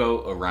 So you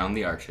go around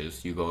the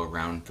arches, you go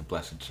around the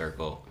Blessed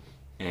Circle,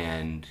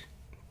 and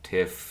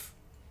Tiff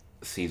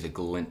sees a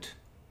glint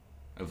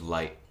of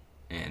light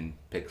and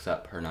picks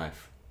up her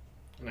knife.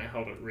 And I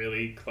hold it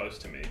really close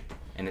to me.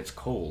 And it's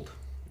cold.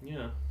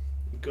 Yeah.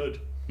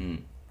 Good.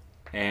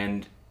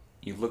 And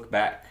you look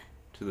back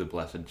to the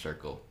Blessed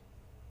Circle,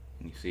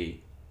 and you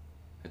see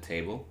a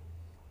table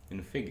and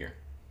a figure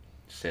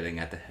sitting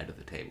at the head of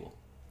the table,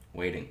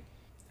 waiting.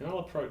 And I'll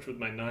approach with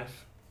my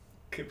knife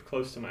kept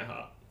close to my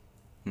heart.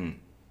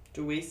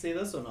 Do we see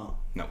this or not?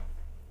 No.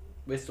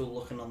 We're still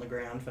looking on the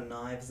ground for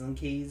knives and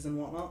keys and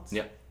whatnot?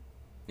 Yep.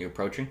 You're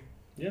approaching?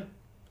 Yeah.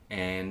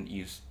 And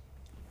you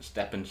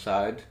step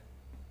inside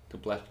the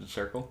Blessed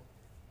Circle.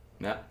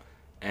 Yep.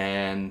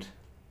 And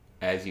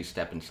as you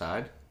step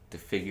inside, the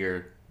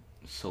figure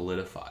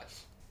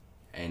solidifies.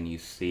 And you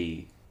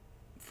see,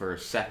 for a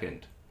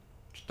second,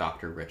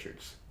 Dr.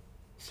 Richards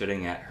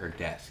sitting at her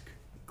desk,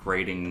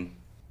 grading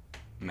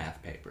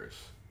math papers,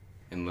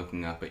 and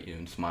looking up at you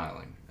and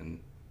smiling, and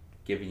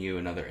giving you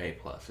another A+,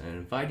 and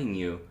inviting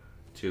you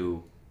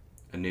to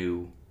a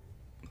new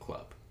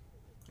club.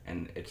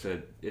 And it's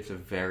a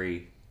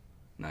very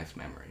nice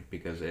memory,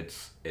 because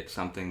it's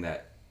something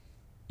that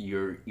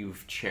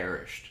you've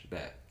cherished,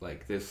 that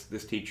like this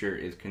teacher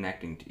is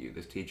connecting to you.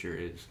 This teacher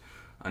is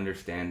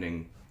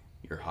understanding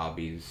your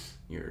hobbies,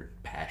 your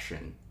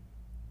passion,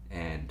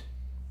 and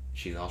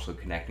she's also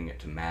connecting it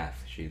to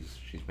math. She's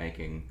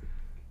making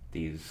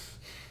these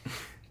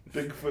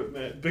Bigfoot,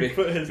 man.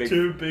 Bigfoot has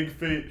 2 big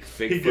feet.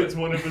 He gets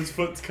one of his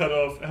foots cut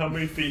off. How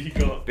many feet he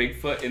got?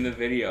 Bigfoot in the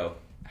video.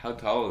 How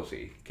tall is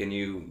he? Can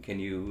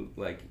you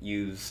like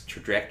use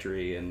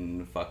trajectory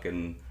and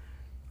fucking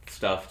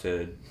stuff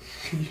to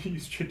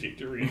Use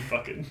trajectory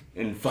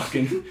and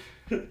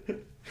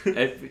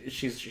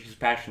she's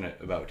passionate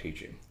about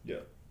teaching. Yeah.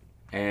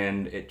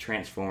 And it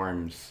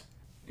transforms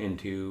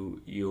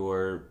into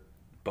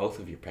both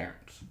of your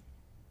parents,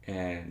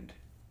 and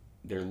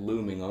they're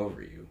looming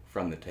over you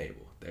from the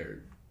table.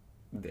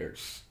 They're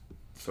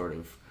sort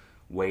of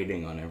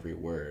waiting on every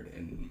word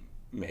and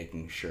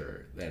making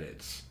sure that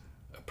it's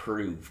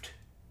approved,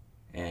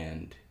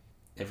 and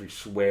every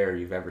swear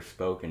you've ever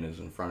spoken is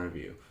in front of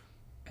you.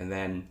 And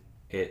then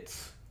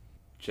it's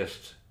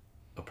just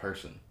a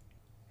person,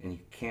 and you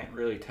can't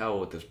really tell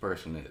what this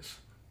person is.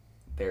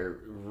 They're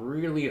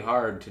really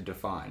hard to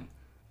define.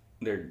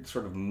 They're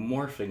sort of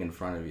morphing in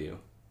front of you,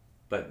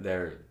 but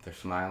they're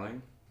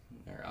smiling.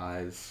 Their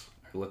eyes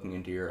are looking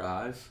into your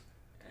eyes,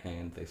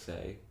 and they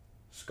say,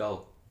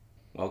 "Skull,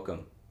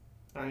 welcome.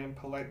 I am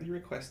politely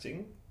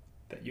requesting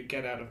that you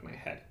get out of my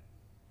head."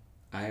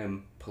 I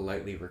am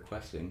politely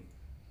requesting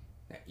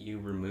that you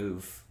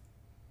remove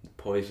the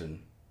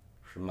poison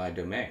from my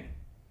domain."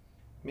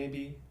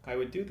 Maybe I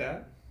would do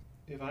that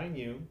if I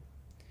knew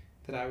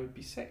that I would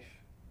be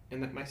safe,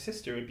 and that my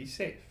sister would be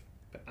safe.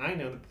 But I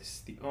know that this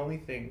is the only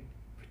thing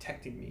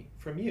protecting me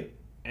from you.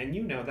 And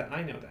you know that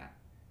I know that.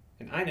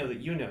 And I know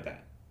that you know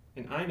that.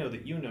 And I know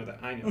that you know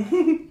that I know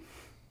that.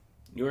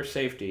 Your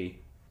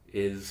safety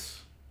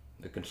is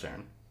the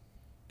concern,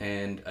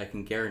 and I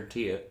can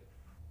guarantee it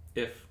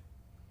if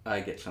I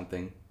get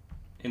something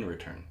in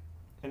return.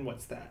 And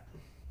what's that?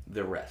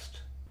 The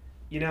rest.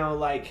 You know,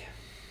 like,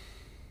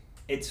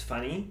 it's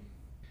funny,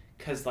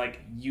 because,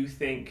 like, you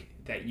think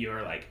that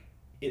you're, like,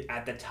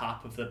 at the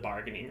top of the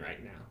bargaining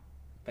right now.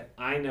 But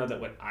I know that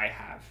what I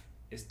have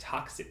is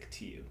toxic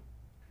to you.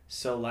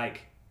 So,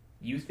 like,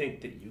 you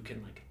think that you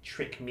can, like,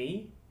 trick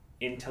me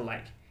into,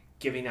 like,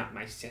 giving up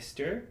my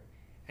sister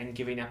and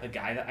giving up a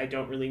guy that I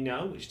don't really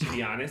know, which, to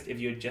be honest,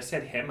 if you had just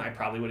said him, I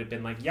probably would have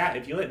been like, yeah,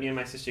 if you let me and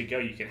my sister go,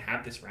 you can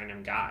have this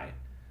random guy.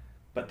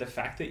 But the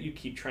fact that you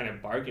keep trying to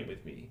bargain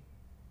with me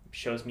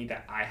shows me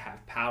that I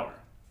have power.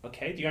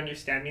 Okay? Do you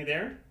understand me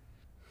there?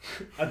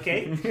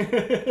 Okay?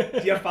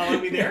 Do you follow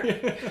me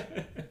there?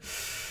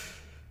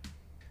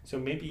 So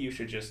maybe you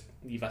should just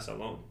leave us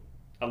alone.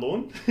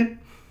 Alone?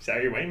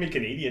 Sorry, why am I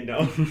Canadian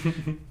now?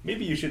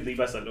 Maybe you should leave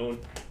us alone.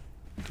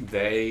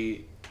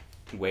 They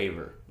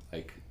waver,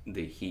 like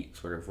the heat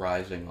sort of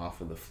rising off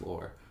of the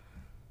floor.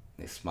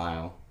 They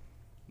smile,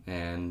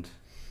 and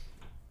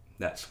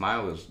that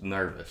smile is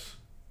nervous,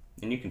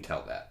 and you can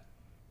tell that.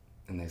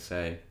 And they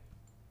say,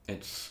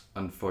 "It's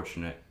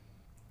unfortunate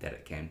that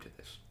it came to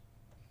this.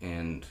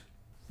 And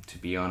to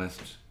be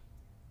honest,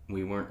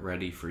 we weren't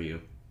ready for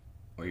you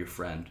or your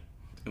friend,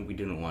 and we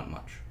didn't want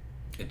much.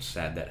 It's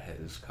sad that it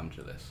has come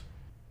to this.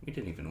 We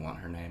didn't even want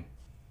her name.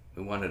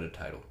 We wanted a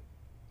title."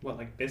 What,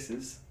 like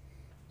Mrs.?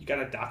 You got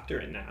a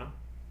doctorate now.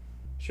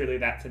 Surely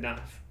that's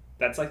enough.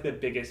 That's like the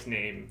biggest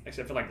name,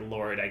 except for like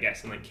Lord, I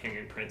guess, and like King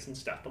and Prince and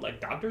stuff. But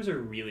like doctors are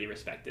really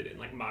respected in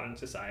like modern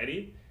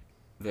society.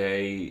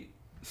 They,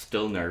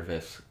 still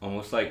nervous,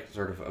 almost like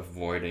sort of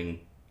avoiding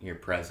your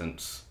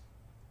presence,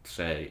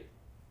 say,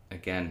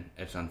 "Again,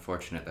 it's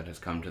unfortunate that it's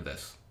come to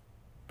this,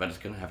 but it's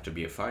going to have to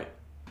be a fight."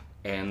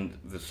 And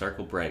the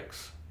circle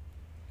breaks,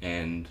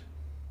 and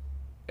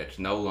it's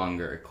no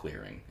longer a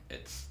clearing.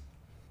 It's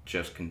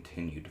just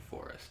continued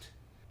forest.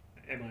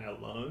 Am I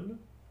alone?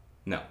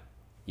 No.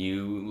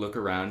 You look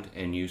around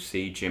and you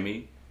see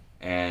Jimmy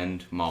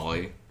and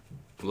Molly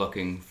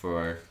looking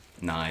for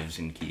knives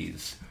and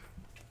keys.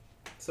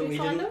 So we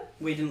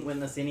didn't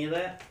witness any of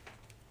that?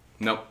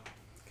 Nope.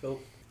 Cool.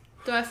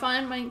 Do I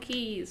find my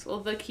keys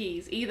or the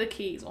keys, either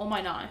keys or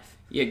my knife?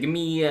 Yeah, give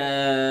me.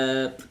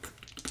 I'm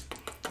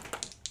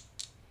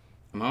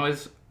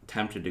always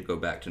tempted to go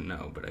back to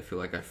no, but I feel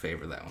like I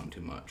favor that one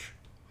too much.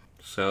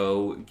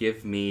 So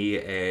give me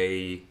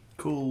a.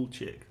 Cool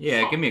check.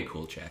 Yeah, give me a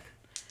cool check.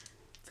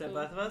 So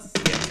both of us?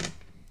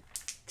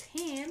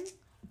 10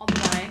 on the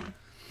money.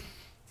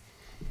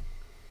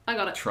 I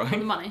got it. Try. On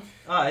the money.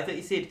 Oh, I thought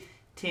you said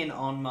 10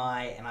 on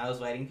my, and I was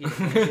waiting for you to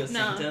finish your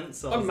No. sentence.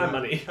 So I On was my like,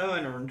 money. I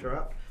won't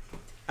interrupt.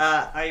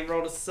 I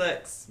rolled a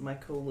 6. My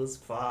cool is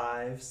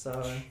 5,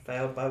 so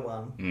failed by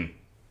 1.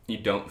 You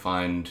don't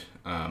find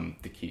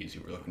the keys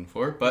you were looking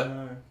for, but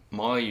No.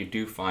 Molly, you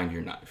do find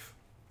your knife,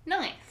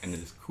 Nice. and it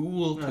is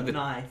cool to No, the.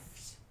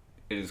 knives.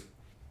 It is.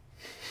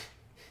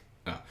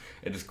 Oh,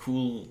 it is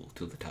cool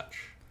to the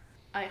touch.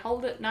 I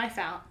hold it, knife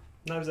out.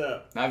 Knives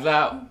out. Knives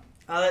out.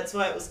 Oh, that's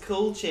why it was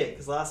cool check,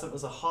 because last time it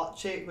was a hot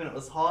check when it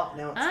was hot,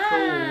 now it's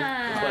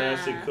That's why I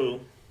Ah. said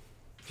cool.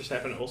 Just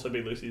happened to also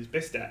be Lucy's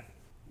best stat.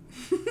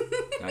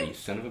 Ah, you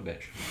son of a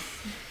bitch.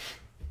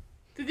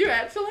 Did you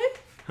actually?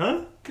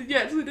 Huh? Did you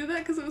actually do that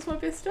because it was my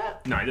best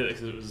stat? No, I did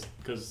it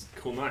because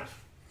cool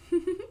knife.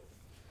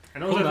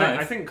 And Cool also, knife.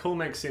 I think cool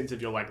makes sense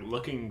if you're like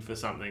looking for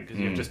something because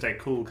you have to stay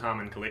cool, calm,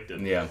 and collected.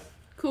 Yeah,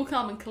 Cool,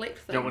 calm, and collect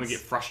things. You don't want to get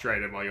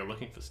frustrated while you're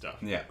looking for stuff.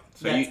 yeah.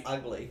 So That's you,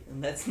 ugly,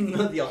 and that's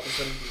not the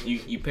opposite of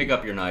you pick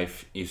up your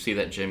knife, you see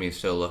that Jimmy's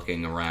still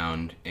looking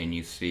around, and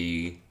you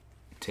see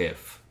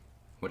Tiff.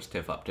 What's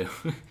Tiff up to?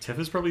 Tiff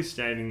is probably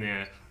standing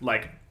there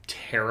like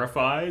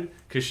terrified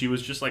because she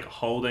was just like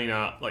holding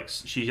up, like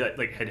she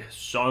like had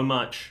so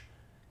much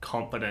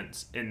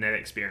confidence in that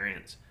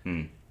experience,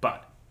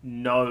 but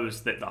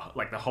knows that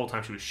the whole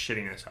time she was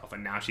shitting herself,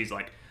 and now she's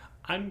like,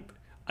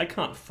 I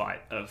can't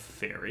fight a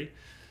fairy.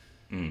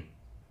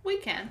 We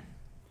can.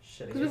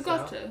 shitting Because we've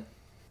got yourself.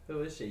 to. Who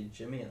is she?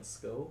 Jimmy at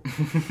school?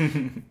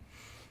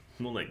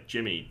 More like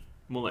Jimmy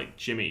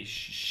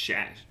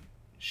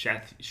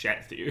shat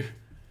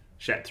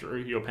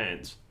through your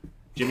pants.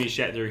 Jimmy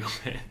shat through your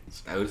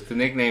pants. That was the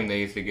nickname they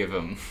used to give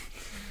him.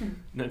 And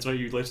that's why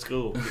you left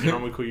school. Your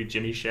mum would call you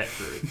Jimmy shat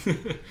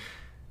through.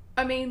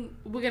 I mean,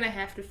 we're going to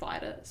have to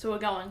fight it. So we're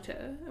going to.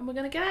 And we're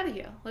going to get out of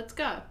here. Let's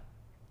go.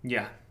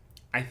 Yeah,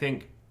 I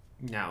think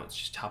now it's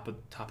just top of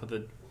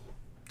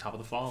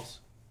the falls.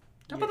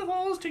 Top of the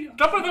falls to you.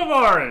 Top of the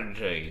orange.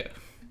 Yeah.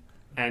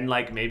 And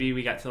like maybe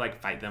we got to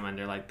like fight them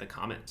under like the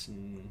comets,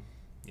 and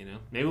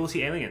maybe we'll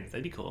see aliens.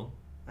 That'd be cool.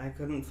 I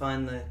couldn't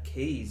find the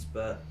keys,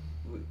 but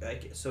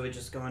so we're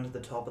just going to the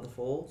top of the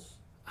falls?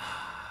 How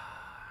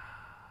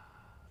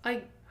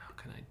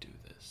can I do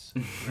this?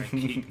 Where I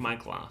keep my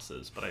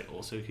glasses, but I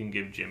also can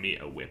give Jimmy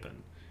a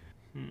weapon.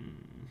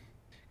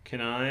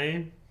 Can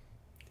I?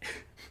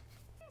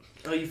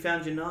 Oh, you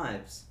found your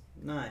knives.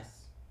 Nice.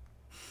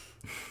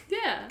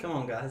 Yeah. Come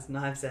on, guys.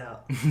 Knives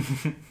out.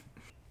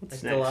 What Like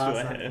snacks the do last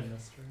I night have? in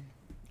mystery.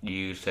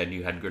 You said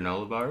you had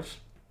granola bars?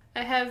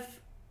 I have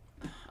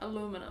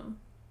aluminum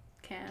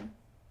can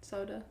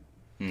soda.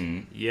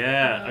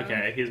 Yeah.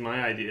 Okay. Here's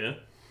my idea.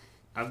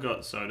 I've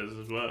got sodas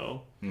as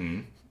well.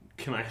 Mm.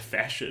 Can I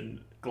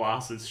fashion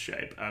glasses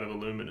shape out of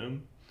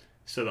aluminum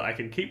so that I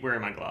can keep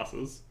wearing my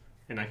glasses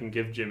and I can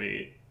give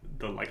Jimmy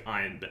the like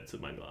iron bits of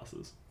my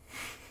glasses?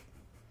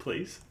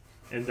 Please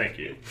and thank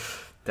you.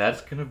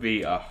 That's gonna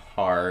be a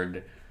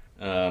hard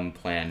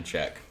plan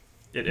check.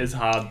 It is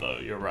hard though.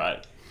 You're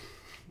right.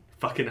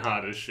 Fucking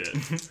hard as shit.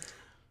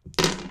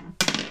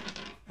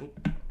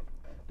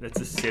 That's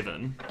a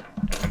 7.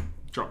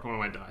 Dropped one of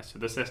my dice. So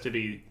this has to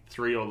be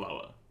 3 or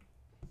lower.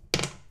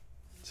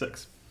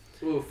 6.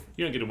 Oof.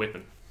 You don't get a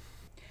weapon.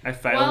 I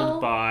failed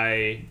Well-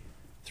 by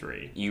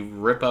 3. You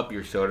rip up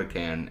your soda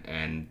can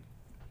and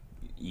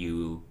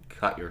you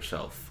cut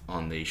yourself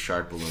on the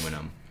sharp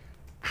aluminum,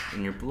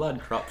 and your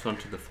blood drops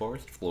onto the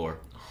forest floor.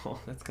 Oh,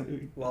 that's gonna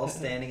be While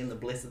standing in the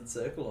blessed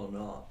circle or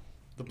not?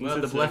 The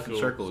blessed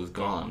circle is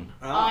gone.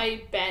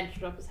 I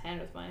bandaged up his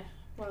hand with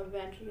one of the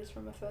bandages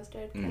from my first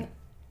aid kit.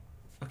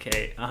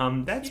 Okay,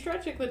 You that's try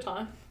to check the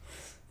time.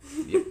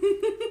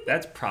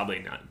 that's probably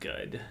not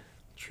good.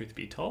 Truth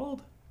be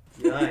told.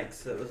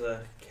 Yikes. It was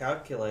a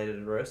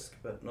calculated risk,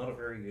 but not a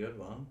very good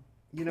one.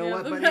 You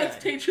The math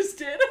teachers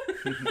did.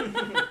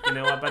 You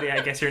know what, buddy?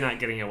 I guess you're not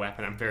getting a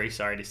weapon. I'm very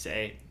sorry to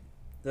say.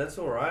 That's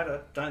alright. I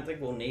don't think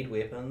we'll need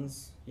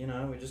weapons. We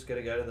just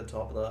gotta go to the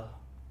top of the...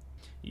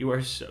 You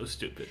are so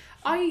stupid.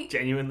 I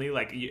Genuinely,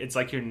 it's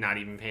like you're not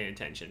even paying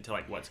attention to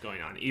like what's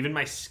going on. Even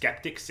my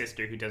skeptic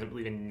sister, who doesn't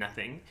believe in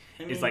nothing,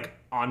 is like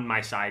on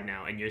my side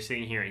now. And you're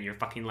sitting here and you're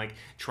fucking like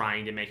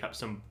trying to make up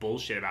some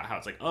bullshit about how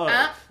it's like,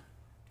 oh.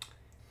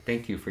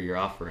 Thank you for your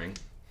offering.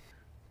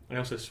 I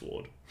also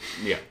sword,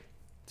 Yeah.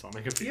 so I'll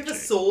make a big You have a check.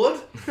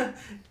 sword?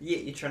 Yeah,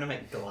 you're trying to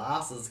make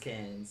glasses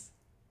cans.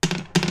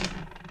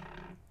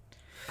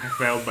 I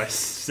failed by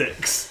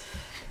 6.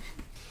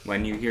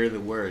 When you hear the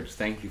words,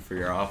 thank you for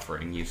your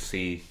offering, you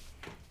see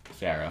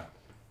Sarah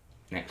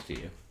next to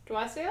you. do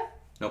I see her?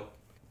 Nope.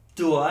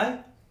 Do I?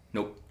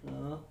 Nope.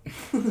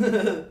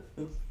 Uh.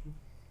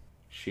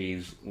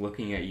 She's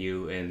looking at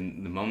you,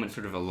 and the moment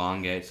sort of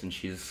elongates, and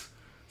she's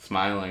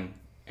smiling.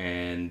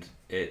 and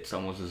it's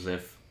almost as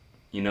if,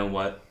 you know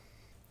what,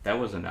 that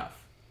was enough.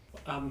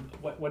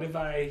 What if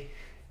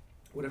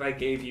I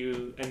gave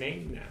you a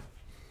name now?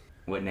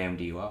 What name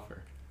do you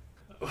offer?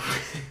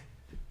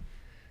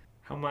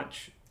 How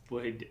much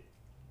would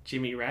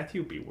Jimmy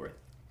Rathu be worth?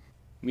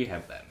 We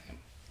have that name.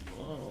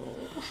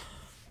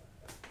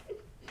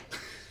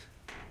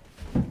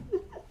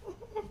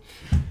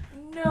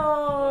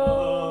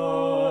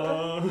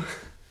 No.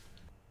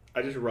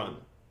 I just run.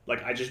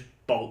 Like, I just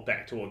bolt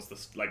back towards the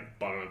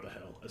bottom of the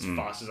hill as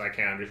fast as I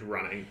can. I'm just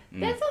running.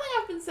 That's something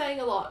I've been saying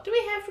a lot. Do we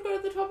have to go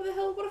to the top of the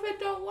hill? What if I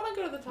don't want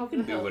to go to the top of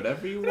the Do hill?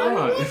 whatever you I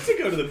want. want to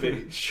go to the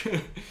beach.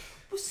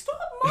 Well, stop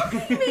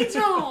mocking me,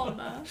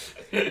 Tom!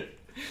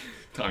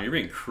 Tom, you're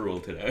being cruel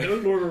It today.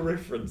 was more of a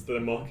reference than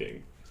a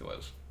mocking. It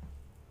was.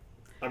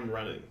 I'm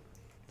running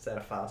Is that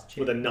a fast check?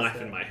 with a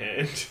knife in my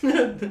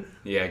hand.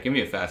 Yeah, give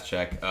me a fast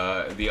check.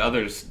 The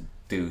others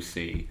do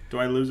see. Do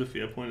I lose a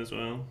fear point as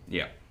well?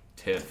 Yeah.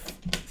 Tiff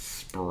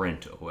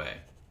sprint away.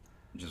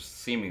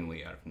 Just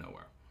seemingly out of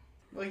nowhere.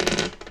 Well,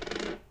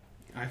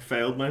 I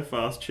failed my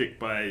fast check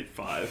by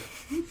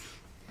 5.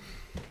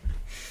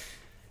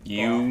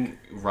 You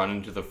run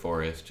into the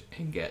forest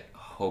and get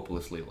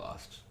hopelessly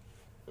lost.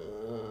 at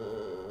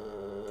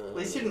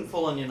least you didn't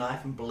fall on your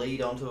knife and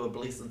bleed onto a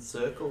blessed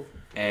circle.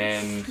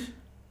 And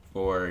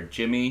for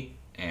Jimmy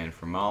and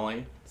for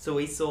Molly, So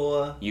we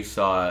saw... you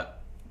saw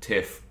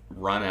Tiff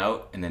run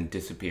out and then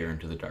disappear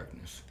into the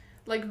darkness.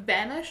 Like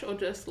vanish or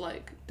just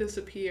like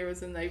disappear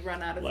as in they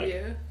run out of Like-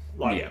 view?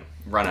 Yeah,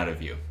 run out of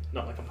view.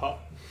 Not like a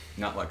pop.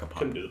 Not like a pop.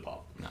 Couldn't do the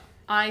pop.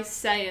 I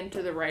say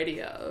into the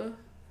radio,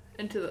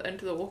 into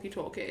the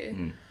walkie-talkie,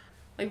 Mm.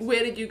 like,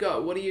 where did you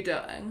go? What are you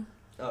doing?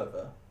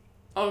 Over.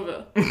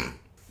 Over.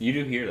 You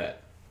do hear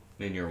that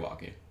in your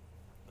walkie.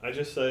 I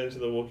just say into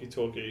the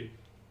walkie-talkie,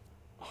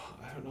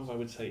 I don't know if I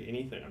would say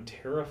anything. I'm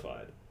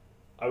terrified.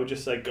 I would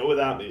just say, go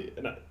without me.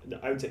 And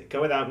I would say,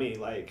 go without me,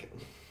 like,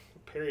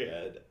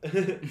 period.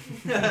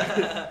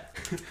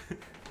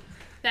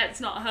 That's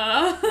not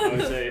her.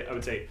 I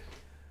would say,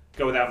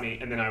 go without me,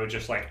 and then I would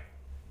just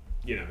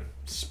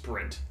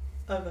sprint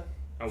Over.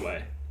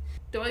 away.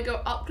 Do I go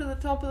up to the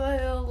top of the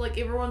hill like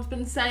everyone's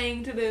been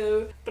saying to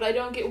do? But I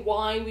don't get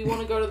why we want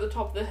to go to the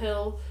top of the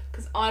hill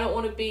because I don't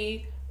want to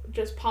be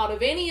just part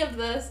of any of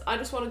this. I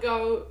just want to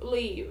go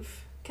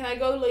leave. Can I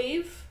go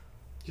leave?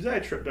 You say I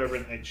tripped over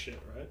and ate shit,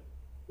 right?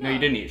 No, you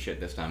didn't eat shit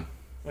this time.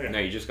 Okay. No,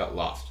 you just got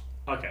lost.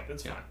 Okay,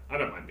 that's Yeah. fine. I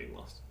don't mind being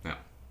lost.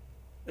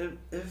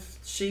 If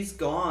she's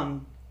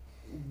gone,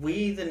 we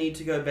either need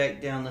to go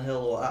back down the hill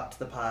or up to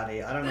the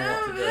party. I don't know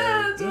what to do.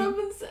 That's what I've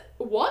been saying.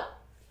 What?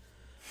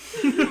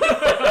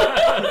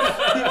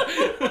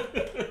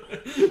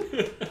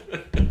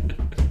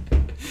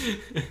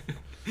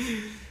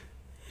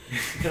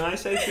 Can I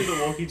say through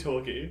the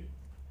walkie-talkie,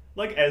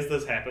 like as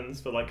this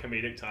happens for like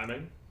comedic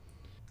timing,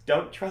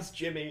 don't trust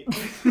Jimmy.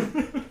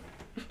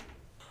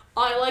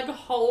 I like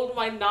hold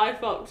my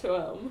knife up to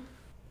him.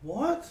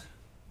 What?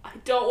 I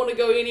don't want to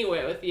go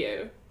anywhere with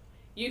you.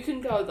 You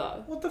can go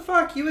though. What the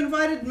fuck? You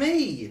invited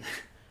me.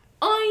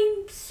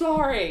 I'm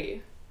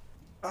sorry.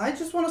 I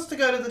just want us to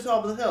go to the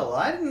top of the hill.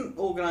 I didn't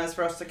organise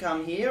for us to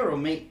come here or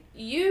meet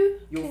You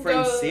your can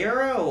friend go...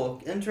 Sarah or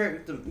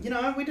interact with them. You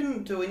know, we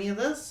didn't do any of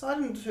this. I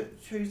didn't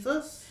choose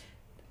this.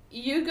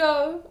 You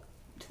go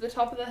to the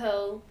top of the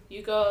hill.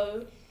 You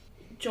go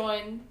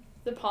join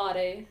the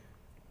party.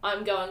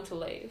 I'm going to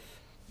leave.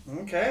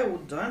 Okay,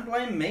 well, don't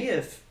blame me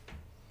if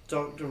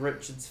Dr.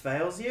 Richards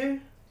fails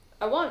you.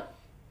 I won't.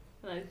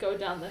 And I go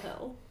down the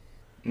hill.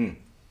 Mm.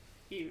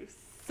 You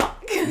suck.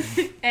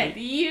 And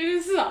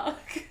you suck.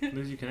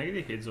 Lucy, can I get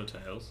your heads or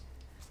tails?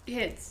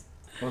 Heads.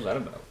 What was that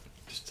about?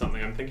 Just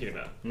something I'm thinking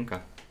about. Okay.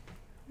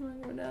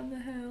 I go down the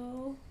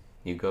hill.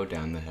 You go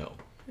down the hill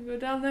I go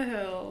down the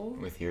hill.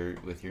 with your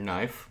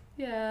knife.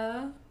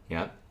 Yeah.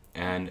 Yep.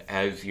 And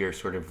as you're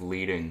sort of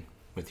leading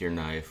with your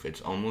knife,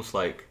 it's almost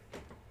like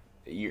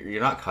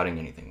you're not cutting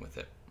anything with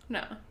it.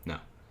 No.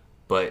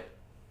 But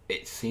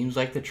it seems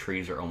like the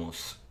trees are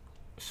almost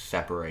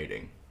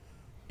separating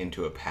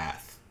into a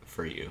path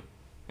for you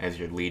as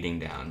you're leading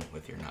down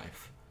with your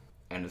knife.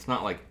 And it's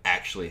not like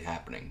actually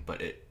happening,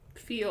 but it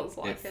Feels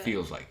like it.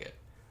 feels like it.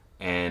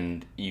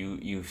 And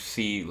you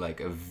see like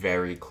a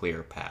very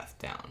clear path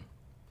down.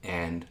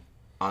 And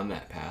on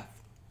that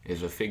path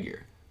is a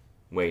figure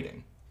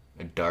waiting.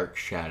 A dark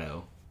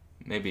shadow,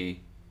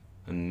 maybe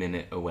a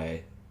minute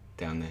away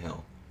down the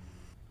hill.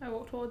 I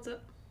walk towards it.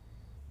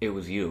 It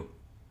was you.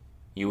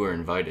 You were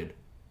invited.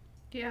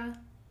 Yeah.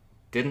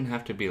 Didn't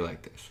have to be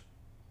like this.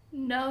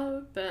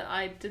 No, but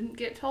I didn't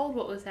get told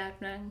what was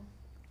happening.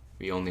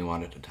 We only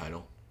wanted a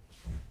title.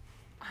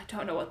 I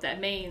don't know what that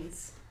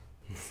means.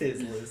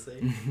 Says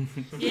Lucy.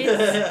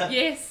 Yes,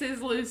 yes,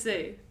 says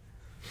Lucy.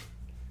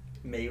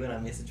 Me when I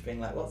message being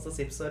like, what's this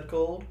episode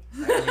called?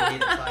 I only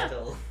need a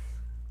title.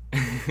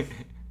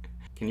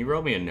 Can you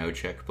roll me a no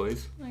check,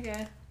 please?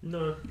 Okay.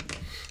 No.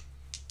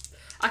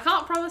 I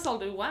can't promise I'll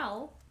do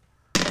well.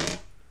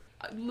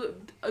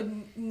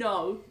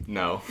 No.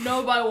 No.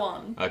 No by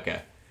one.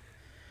 Okay.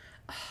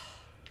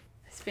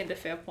 This Spend a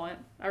fair point.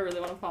 I really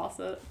want to pass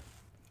it.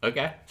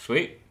 Okay,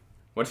 sweet.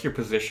 What's your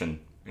position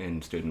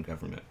in student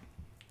government?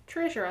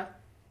 Treasurer.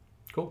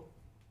 Cool.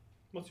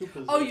 What's your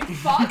position? Oh, you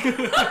fuck. I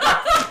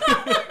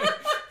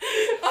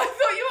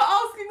thought you were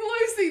asking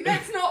Lucy.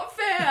 That's not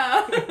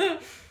fair.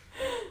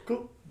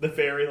 Cool. The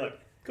fairy, like,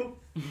 cool.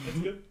 That's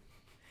good.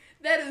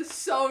 That is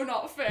so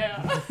not fair.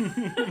 That's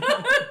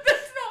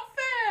not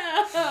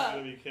fair.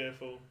 Gotta be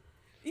careful.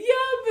 Yeah,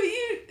 but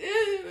you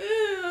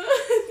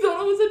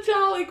thought it was a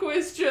Charlie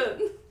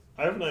question.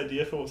 I have an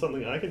idea for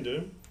something I can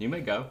do. You may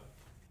go.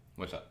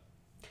 What's up?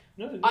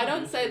 No, I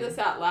don't say this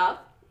out loud.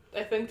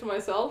 I think to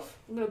myself,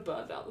 I'm gonna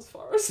burn down this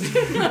forest.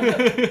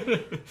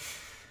 I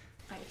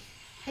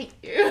hate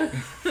you.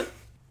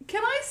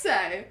 Can I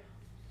say,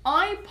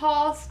 I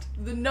passed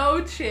the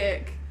no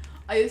check.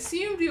 I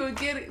assumed you were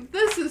getting.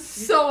 This is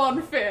so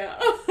unfair.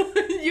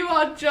 You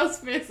are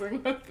just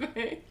messing with me.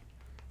 I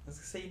was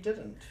gonna say you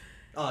didn't.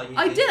 Oh, you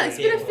I did. I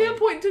spent spent a fair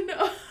point to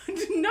know,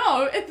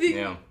 and then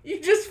Yeah. you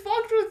just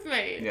fucked with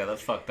me. Yeah,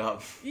 that's fucked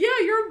up. Yeah,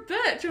 you're a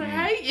bitch. I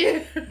hate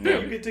you. No,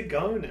 you get to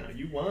go now.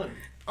 You won.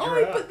 Oh,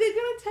 You're out. but they're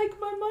gonna take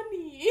my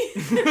money.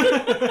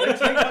 They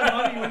take my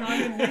money when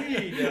I'm in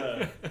need.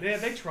 Yeah,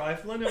 they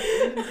trifling and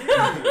in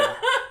need.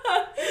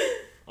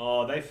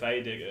 Oh, they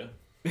fey digger.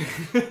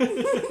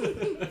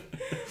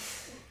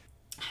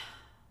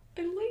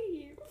 I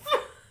leave.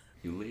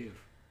 You leave.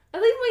 I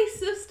leave my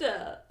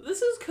sister.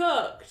 This is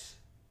cooked.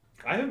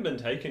 I haven't been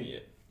taken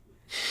yet.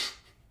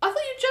 I thought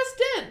you just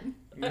did.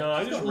 No, I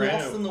Just just got ran.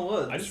 lost in the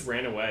woods. I just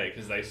ran away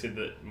because they said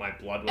that my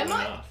blood was Am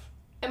I- enough.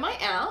 Am I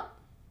out?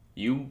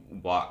 You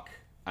walk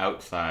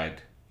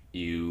outside,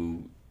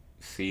 you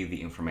see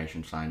the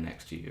information sign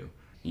next to you.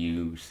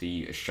 You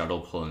see a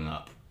shuttle pulling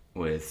up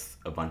with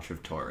a bunch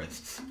of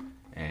tourists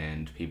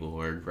and people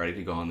who are ready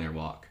to go on their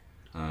walk,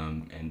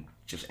 and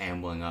just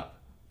ambling up.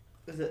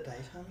 Is it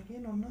daytime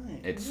again or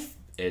night?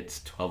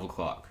 It's 12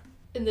 o'clock.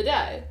 In the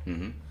day?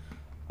 Mm-hmm.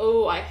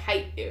 Oh, I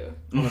hate you.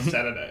 On a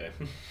Saturday.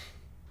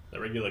 The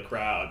regular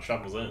crowd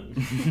shuffles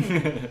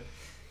in.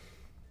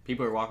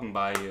 People are walking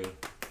by you.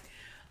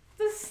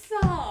 This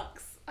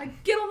sucks. I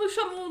get on the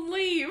shuttle and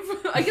leave.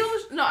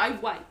 No, I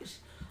wait.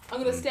 I'm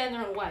gonna stand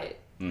there and wait.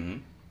 Mm-hmm.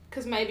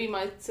 Because maybe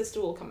my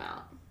sister will come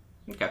out.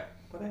 Okay.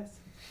 What else?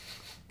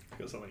 I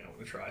got something I want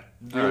to try. All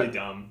Really right.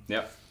 dumb.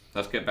 Yep.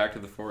 Let's get back to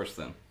the forest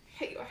then.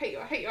 I hate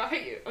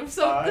you. I'm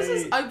so. This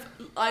is.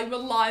 I'm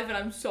alive and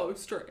I'm so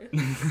stressed.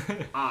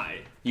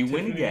 You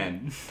win Tiffany-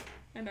 again.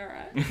 I know,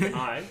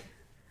 right?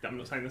 I'm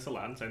not saying this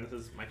aloud, I'm saying this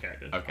as my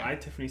character. Okay. I,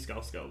 Tiffany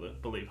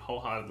Skullskelder, believe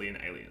wholeheartedly in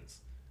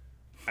aliens.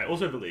 I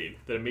also believe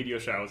that a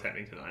meteor shower is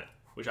happening tonight,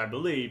 which I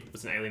believe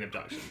was an alien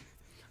abduction.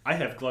 I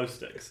have glow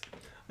sticks.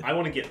 I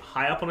want to get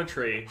high up on a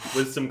tree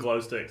with some glow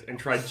sticks and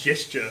try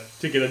gesture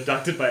to get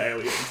abducted by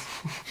aliens.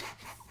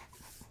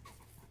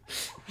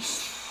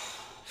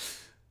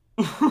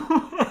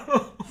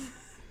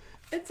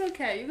 It's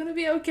okay. You're gonna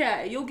be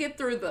okay. You'll get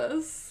through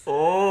this.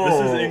 Oh.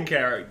 This is in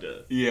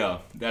character. Yeah,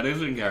 that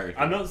is in character.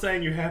 I'm not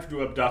saying you have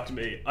to abduct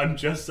me. I'm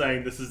just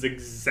saying this is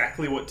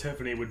exactly what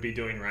Tiffany would be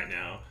doing right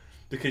now.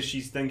 Because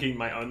she's thinking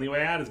my only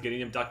way out is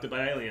getting abducted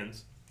by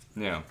aliens.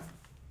 Yeah.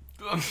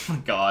 Oh my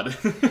god.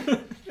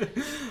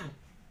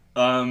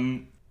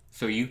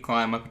 So you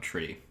climb up a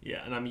tree.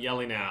 Yeah, and I'm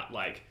yelling out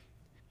like,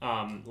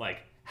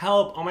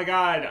 help! Oh my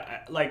god!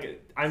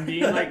 I'm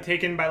being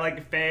taken by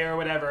fae or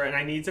whatever, and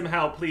I need some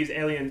help, please,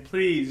 aliens,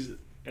 please!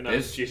 And I'm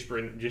This-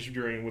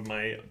 gesturing with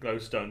my glow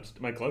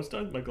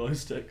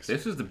sticks.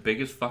 This is the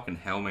biggest fucking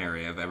Hail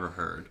Mary I've ever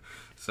heard.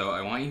 So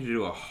I want you to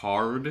do a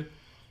hard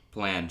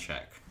plan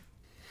check.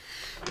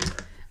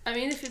 I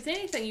mean, if it's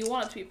anything, you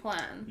want it to be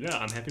planned. Yeah,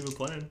 I'm happy with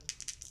plan.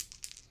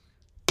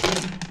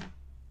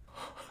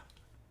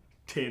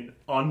 10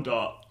 on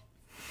dot.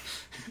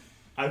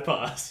 I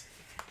pass.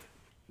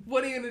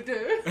 What are you gonna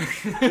do?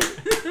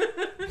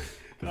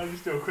 Can I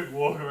just do a quick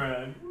walk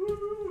around?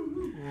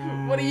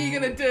 What are you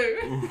gonna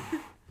do?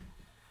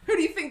 Who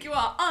do you think you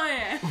are?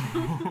 I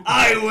am.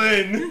 I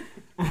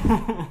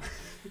win!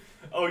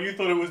 Oh, you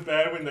thought it was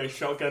bad when they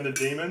shotgunned a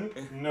demon?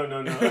 No.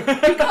 You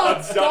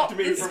can't stop Abduct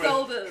me the from it.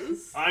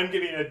 Skulders. I'm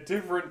getting a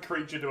different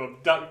creature to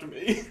abduct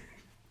me.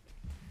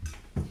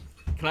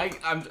 Can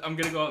I'm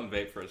gonna go out and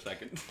vape for a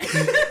second.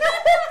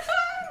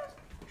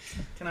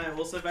 Can I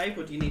also vape,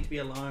 or do you need to be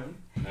alone?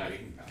 No, you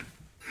can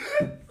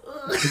come.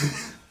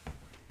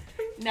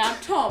 Now,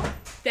 Tom,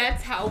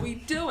 that's how we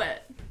do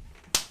it.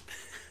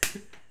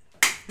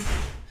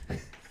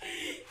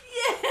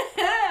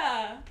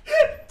 Yeah!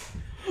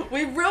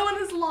 We ruin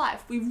his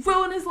life.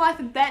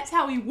 And that's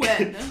how we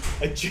win.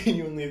 I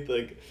genuinely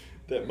think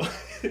that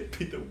might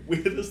be the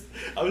weirdest.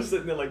 I was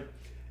sitting there like,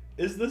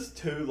 is this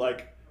too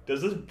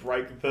does this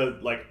break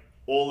the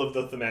all of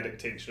the thematic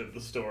tension of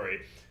the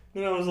story?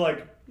 And I was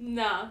like,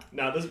 Nah.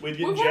 we're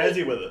getting We've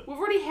jazzy with it. We've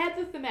already had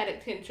the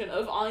thematic tension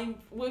of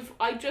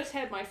I just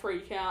had my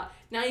freak out.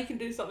 Now you can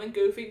do something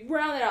goofy.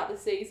 Round out the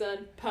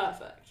season.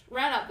 Perfect.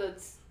 Round out the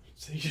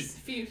So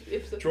few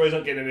episodes. Troy's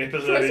not getting an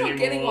episode Troy's anymore. not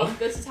getting one.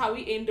 This is how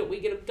we end it. We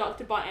get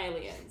abducted by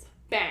aliens.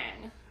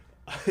 Bang.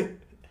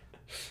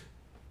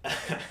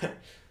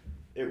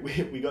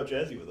 We got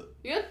jazzy with it.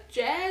 You got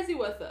jazzy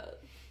with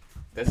it.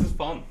 This is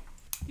fun.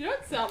 You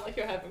don't sound like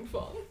you're having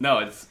fun. No,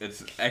 it's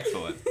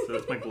excellent. So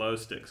it's my glow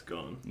sticks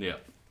gone. Yeah.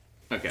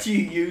 Okay. Do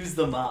you use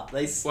them up?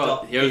 They stop.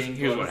 Well, here's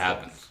being what glow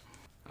happens.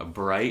 A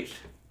bright.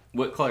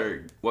 What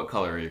color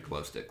are your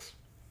glow sticks?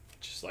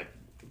 Just like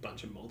a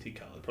bunch of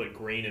multicolored. Probably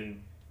green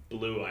and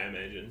blue, I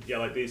imagine. Yeah,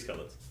 like these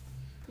colors.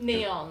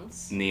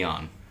 Neons.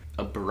 Neon.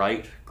 A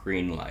bright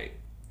green light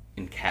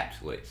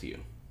encapsulates you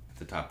at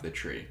the top of the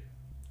tree.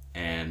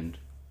 And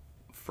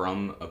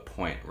from a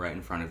point right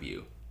in front of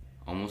you,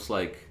 almost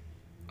like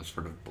a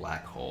sort of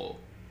black hole,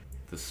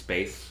 the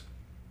space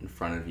in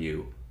front of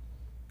you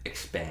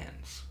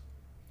expands.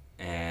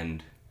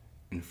 And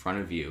in front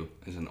of you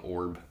is an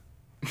orb.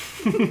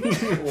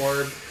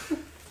 Orb.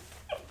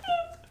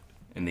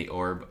 And the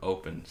orb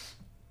opens.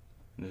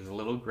 And there's a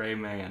little gray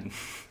man.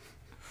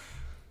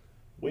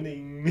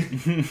 Winning.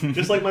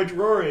 Just like my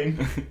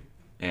drawing.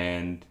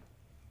 And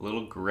a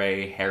little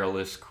gray,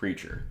 hairless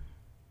creature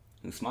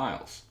who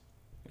smiles.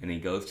 And he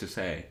goes to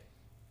say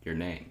your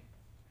name.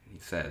 He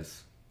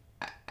says,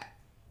 "Ah, ah,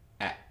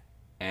 ah."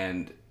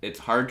 And it's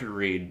hard to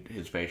read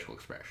his facial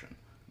expression,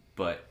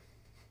 but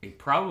he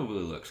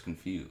probably looks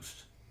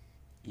confused.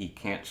 He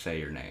can't say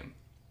your name,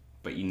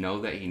 but you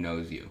know that he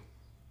knows you.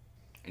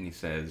 And he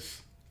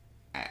says,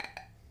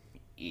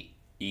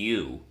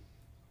 you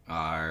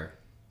are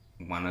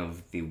one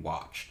of the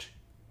watched.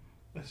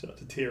 I start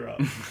to tear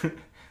up.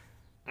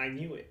 I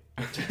knew it.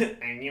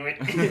 I knew it.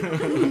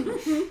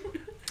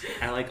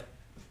 I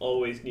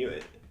always knew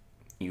it.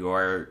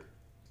 Your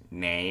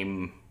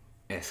name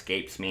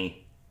escapes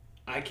me.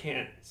 I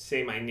can't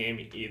say my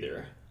name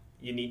either.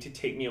 You need to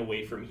take me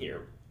away from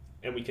here,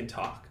 and we can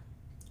talk.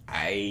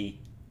 I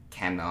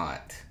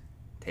cannot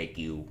take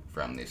you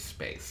from this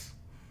space.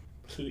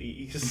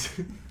 Please.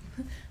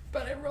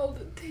 But I rolled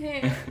a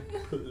 10.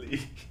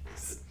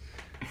 Please.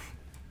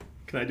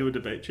 Can I do a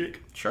debate check?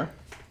 Sure.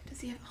 Does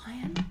he have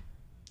iron?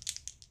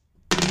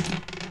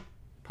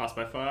 Pass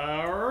by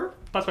 4.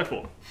 Pass by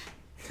 4.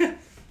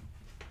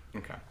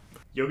 Okay.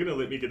 You're gonna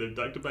let me get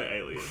abducted by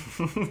aliens.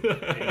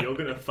 And you're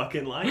gonna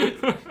fucking like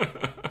it.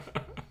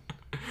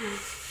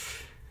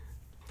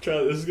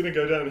 Charlie, this is gonna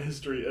go down in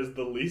history as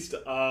the least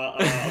of all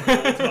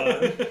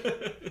time.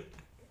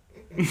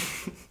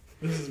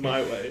 This is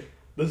my way.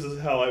 This is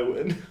how I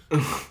win.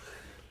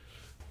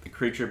 The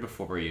creature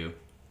before you,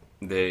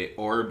 the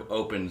orb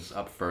opens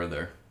up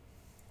further.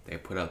 They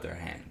put out their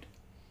hand.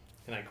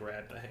 And I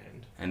grab the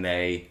hand. And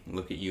they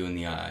look at you in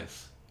the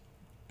eyes.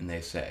 And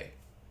they say,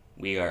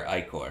 "We are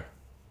Icor,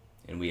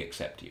 and we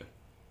accept you."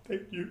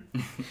 Thank you.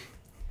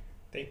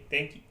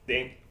 Thank you.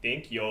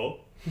 Thank you.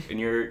 And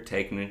you're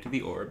taken into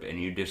the orb,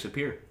 and you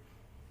disappear.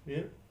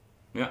 Yeah.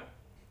 Yeah.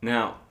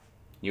 Now,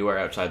 you are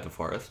outside the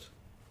forest,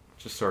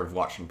 just sort of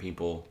watching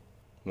people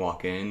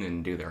walk in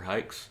and do their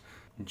hikes.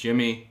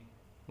 Jimmy,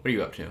 what are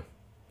you up to?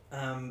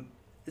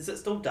 Is it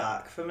still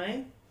dark for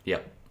me?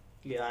 Yep.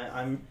 Yeah,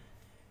 I'm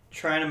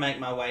trying to make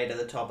my way to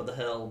the top of the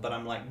hill, but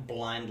I'm like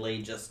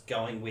blindly just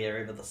going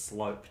wherever the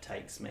slope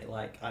takes me.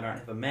 Like, I don't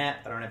have a map,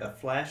 I don't have a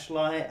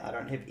flashlight, I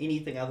don't have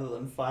anything other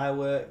than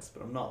fireworks,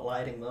 but I'm not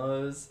lighting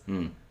those.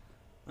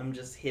 I'm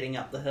just heading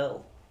up the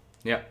hill.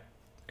 Yep.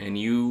 And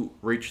you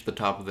reach the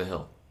top of the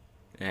hill.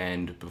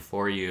 And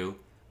before you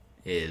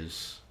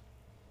is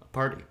a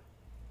party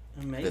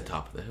Amazing. at the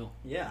top of the hill.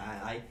 Yeah,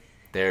 I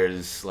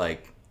There's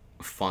like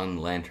fun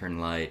lantern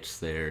lights.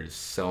 There's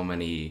so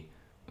many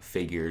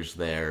figures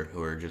there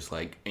who are just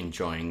like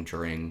enjoying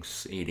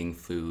drinks, eating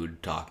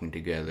food, talking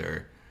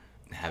together,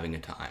 having a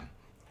time.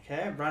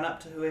 okay, run up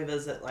to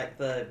whoever's at like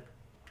the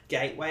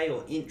gateway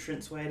or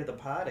entranceway to the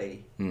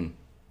party.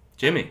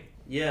 Jimmy,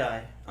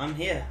 Yeah, I'm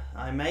here.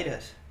 I made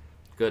it.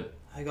 good.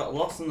 I got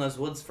lost in those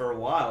woods for a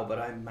while, but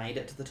I made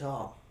it to the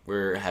top.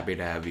 We're happy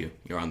to have you.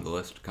 You're on the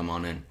list. Come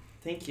on in.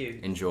 Thank you.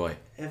 Enjoy.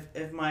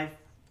 Have my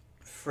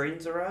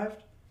friends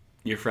arrived?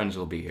 Your friends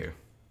will be here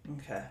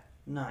Okay,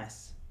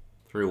 nice.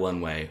 through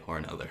one way or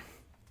another.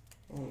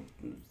 Well,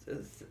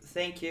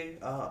 thank you.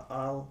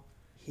 I'll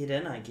head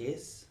in, I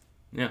guess.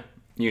 Yeah.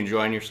 You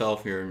enjoying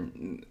yourself?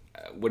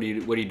 What are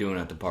you doing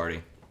at the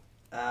party?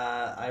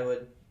 I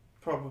would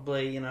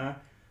probably,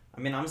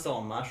 I'm still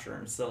on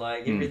mushrooms, so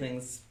like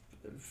everything's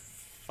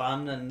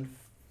fun and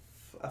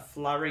a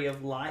flurry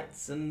of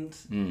lights and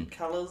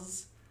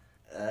colours.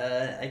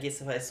 I guess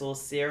if I saw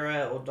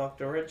Sarah or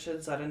Dr.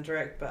 Richards, I'd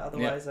interact, but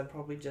otherwise I'd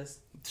probably just...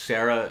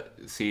 Sarah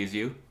sees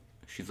you.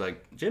 She's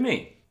like,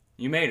 "Jimmy,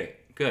 you made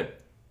it. Good."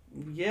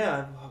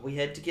 Yeah, we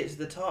had to get to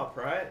the top,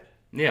 right?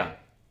 Yeah.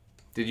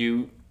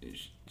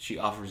 She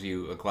offers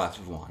you a glass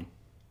of wine.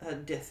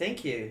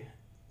 Thank you.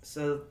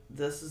 So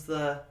this is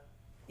the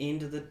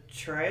end of the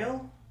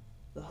trail?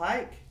 The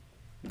hike?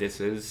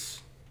 This is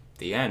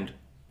the end.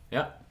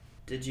 Yeah.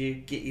 Did you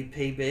get your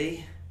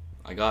PB?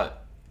 I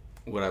got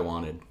what I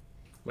wanted.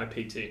 My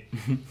PT.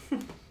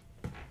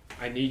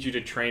 I need you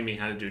to train me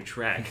how to do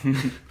track.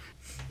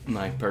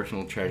 My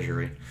personal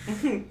treasury.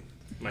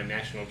 My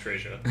national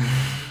treasure.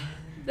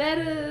 That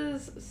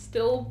is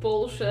still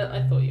bullshit.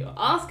 I thought you were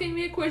asking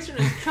me a question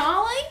as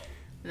Charlie,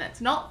 and that's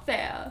not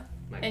fair.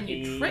 My And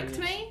you penis tricked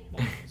me?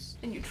 balls.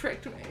 And you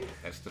tricked me.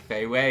 That's the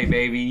Fey way,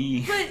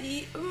 baby. But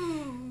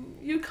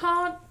you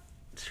can't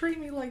treat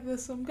me like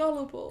this. I'm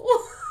gullible.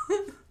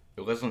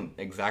 It wasn't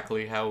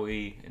exactly how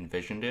we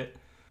envisioned it.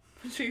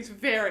 She's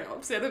very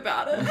upset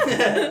about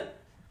it.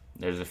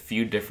 There's a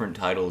few different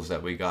titles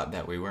that we got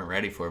that we weren't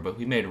ready for, but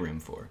we made room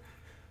for.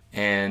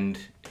 And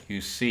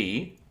you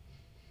see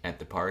at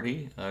the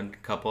party a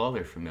couple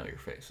other familiar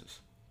faces.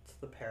 It's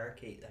the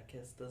parakeet, I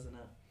guess, doesn't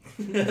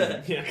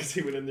it? Yeah, because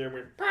he went in there and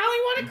went, probably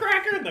want a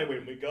cracker. And they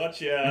went, we got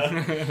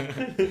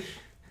ya.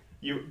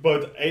 You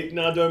both ate in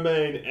our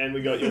domain and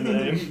we got your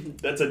name.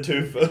 That's a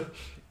twofer.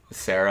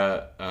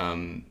 Sarah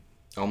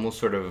almost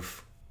sort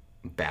of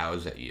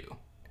bows at you,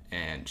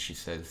 and she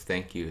says,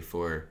 "Thank you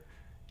for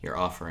your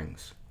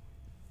offerings."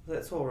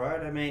 That's all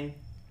right. I mean,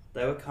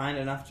 they were kind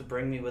enough to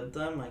bring me with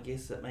them. I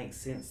guess it makes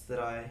sense that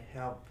I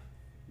help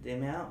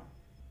them out.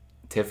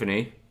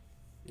 Tiffany,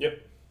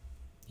 Yep.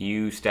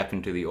 you step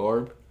into the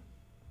orb.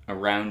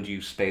 Around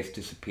you, space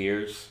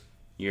disappears.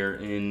 You're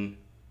in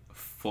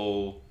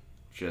full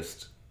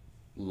just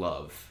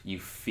love. You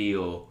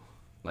feel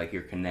like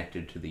you're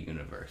connected to the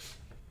universe.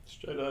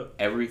 Straight up.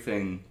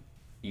 Everything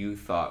you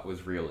thought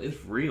was real is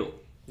real.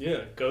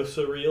 Yeah, ghosts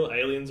are real,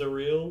 aliens are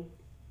real,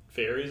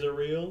 fairies are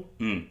real,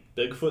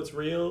 Bigfoot's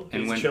real.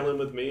 And He's when- chilling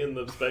with me in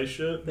the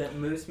spaceship. That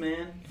moose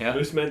man. Yeah.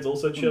 Moose Man's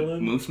also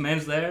chilling. Moose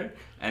Man's there,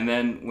 and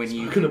then when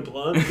you Smoking a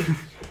blunt.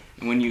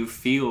 when you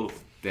feel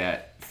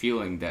that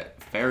feeling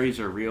that fairies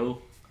are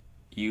real,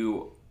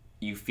 you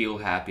feel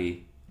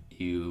happy.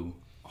 You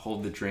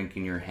hold the drink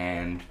in your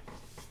hand,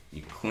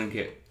 you clink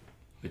it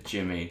with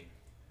Jimmy,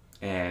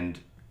 and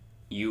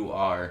you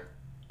are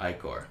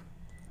Icor.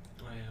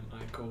 I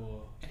am Icor.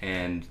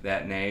 And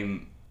that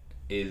name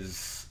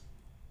is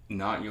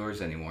not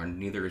yours anymore.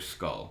 Neither is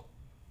Skull.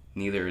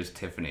 Neither is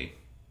Tiffany.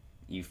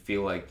 You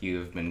feel like you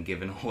have been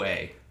given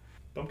away,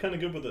 But I'm kind of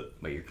good with it,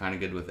 but you're kind of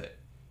good with it.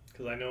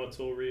 because I know it's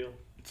all real.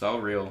 It's all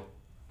real.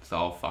 It's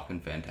all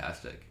fucking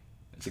fantastic.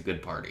 It's a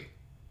good party.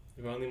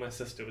 If only my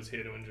sister was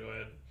here to enjoy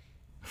it.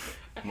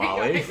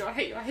 Molly? I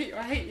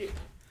hate you.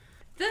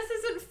 This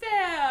isn't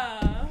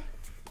fair.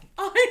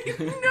 I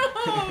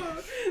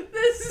know.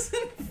 This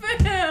isn't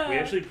fair. We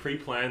actually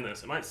pre-planned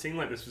this. It might seem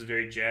like this was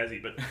very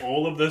jazzy, but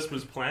all of this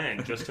was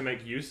planned just to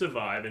make you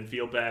survive and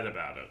feel bad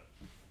about it.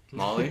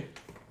 Molly,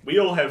 We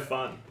all have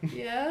fun.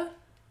 Yeah.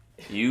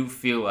 you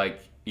feel like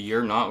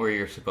you're not where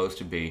you're supposed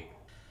to be.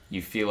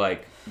 You feel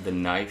like the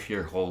knife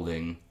you're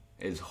holding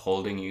is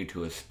holding you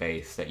to a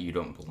space that you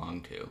don't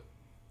belong to.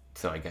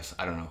 So I guess,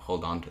 I don't know,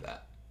 hold on to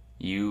that.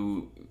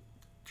 You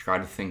try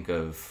to think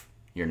of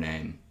your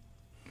name,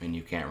 and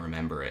you can't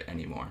remember it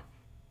anymore.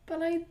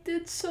 But I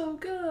did so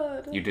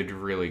good. You did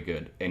really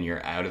good, and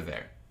you're out of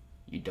there.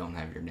 You don't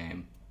have your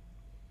name.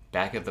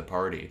 Back at the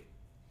party,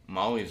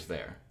 Molly's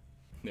there.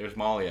 There's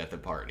Molly at the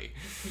party.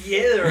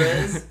 Yeah,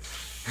 there is.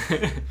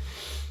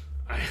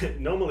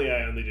 Normally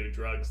I only do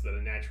drugs that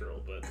are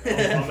natural, but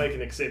I'll make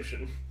an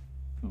exception.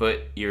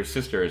 But your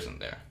sister isn't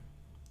there.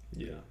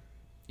 Yeah.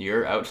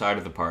 You're outside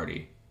of the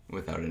party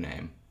without a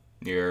name.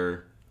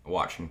 You're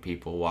watching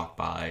people walk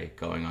by,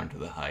 going onto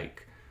the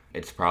hike.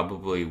 It's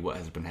probably what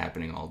has been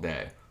happening all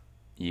day.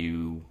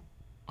 You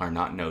are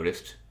not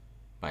noticed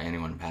by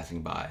anyone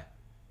passing by,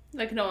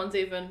 Like no one's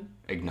even.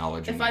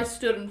 acknowledging If you. I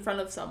stood in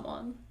front of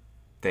someone.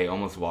 They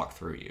almost walk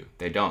through you.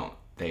 They don't.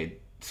 They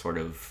sort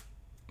of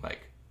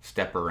like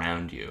step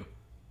around you,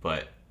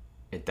 but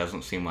it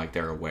doesn't seem like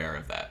they're aware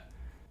of that.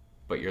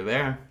 But you're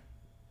there.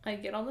 I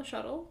get on the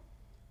shuttle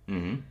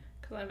Mm-hmm.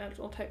 because I imagine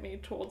it'll take me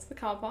towards the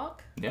car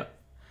park. Yep.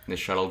 The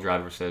shuttle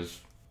driver says,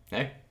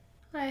 "Hey,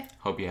 Hi.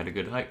 hope you had a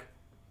good hike."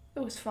 It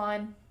was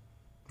fine.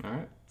 All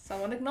right.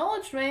 Someone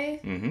acknowledged me.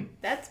 Mm-hmm.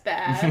 That's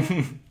bad.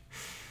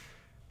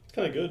 It's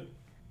kind of good.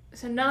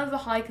 So none of the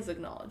hikers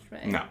acknowledged me.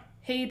 No.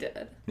 He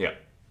did. Yep.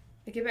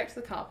 I get back to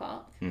the car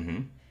park.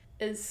 Mm-hmm.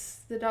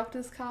 Is the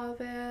doctor's car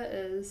there?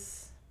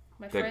 Is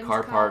my The friend's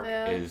car park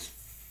there? is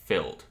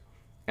filled.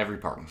 Every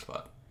parking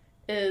spot.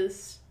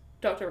 Is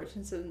Dr.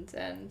 Richardson's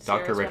and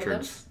Dr. Sarah's one of them?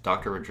 Richards.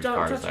 Dr. Richards'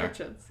 car is Dr. there.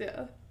 Richards,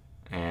 yeah.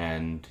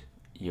 And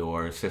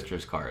your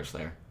sister's car is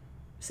there.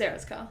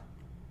 Sarah's car.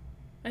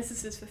 My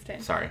sister's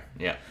 15. Sorry.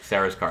 Yeah.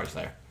 Sarah's car is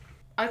there.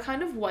 I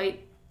kind of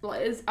wait.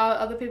 Like, are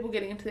other people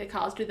getting into their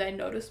cars? Do they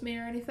notice me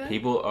or anything?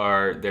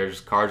 There's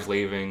cars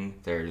leaving,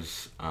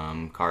 there's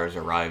cars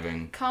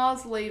arriving.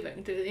 Cars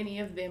leaving. Do any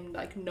of them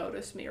like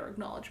notice me or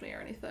acknowledge me or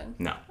anything?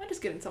 No. I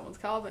just get in someone's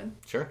car then.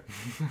 Sure.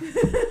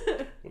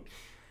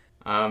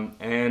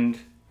 And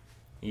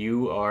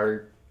you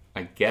are,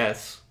 I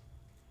guess,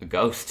 a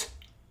ghost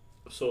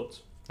Of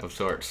sorts. of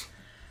sorts.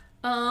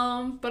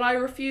 But I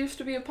refuse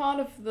to be a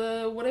part of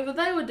the whatever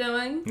they were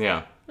doing.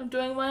 Yeah. I'm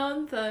doing my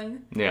own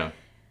thing. Yeah.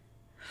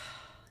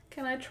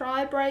 Can I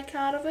try break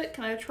out of it?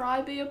 Can I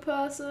try be a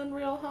person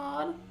real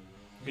hard?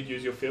 You could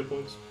use your fear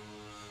points.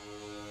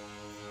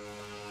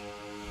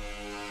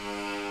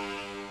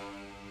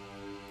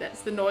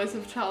 That's the noise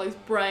of Charlie's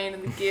brain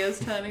and the gears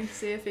turning to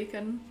see if he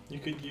can... You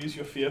could use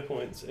your fear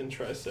points and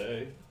try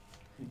say.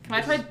 Can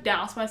I try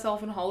douse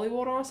myself in holy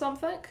water or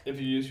something? If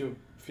you use your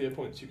fear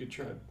points, you could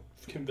try and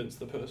convince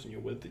the person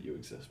you're with that you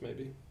exist,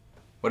 maybe.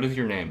 What is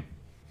your name?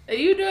 Are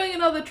you doing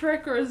another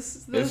trick, or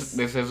is this...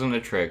 This isn't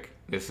a trick.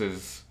 This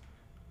is...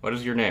 What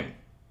is your name?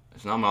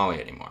 It's not Molly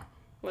anymore.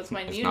 What's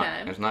my It's new not,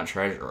 name? It's not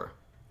Treasurer.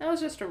 That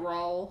was just a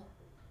roll.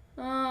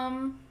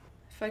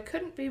 If I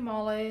couldn't be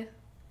Molly,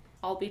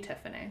 I'll be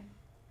Tiffany.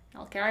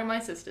 I'll carry my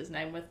sister's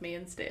name with me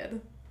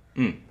instead.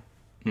 And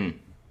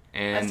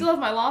I still have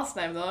my last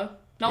name, though.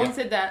 No one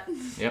said that.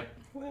 Yep.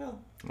 Well,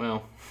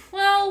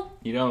 Well,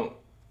 You don't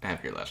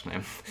have your last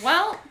name.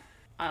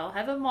 I'll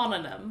have a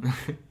mononym.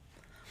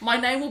 My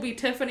name will be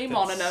Tiffany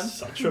Mononym. that's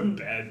such a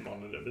bad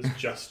mononym.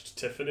 It's just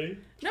Tiffany.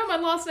 No, my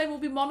last name will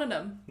be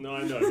Mononym. No,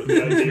 I know, but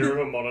the idea of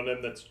a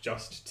mononym that's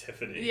just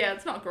Tiffany. Yeah,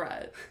 it's not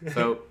great.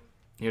 So,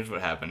 here's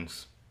what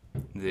happens.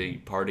 The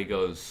party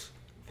goes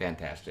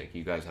fantastic.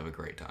 You guys have a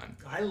great time.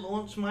 I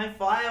launch my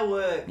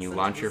fireworks. You into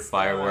launch the your sky.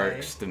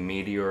 fireworks, the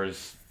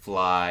meteors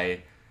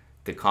fly.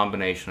 The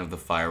combination of the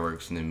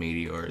fireworks and the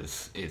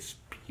meteors is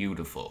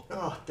beautiful.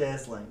 Oh,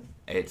 dazzling.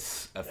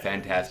 It's a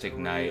fantastic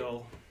night.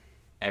 Real.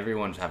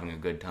 Everyone's having a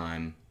good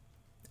time.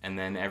 And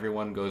then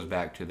everyone goes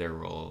back to their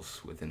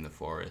roles within the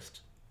forest.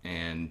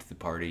 And the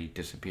party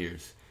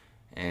disappears.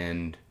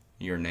 And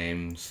your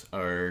names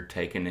are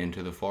taken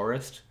into the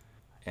forest.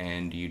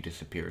 And you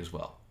disappear as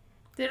well.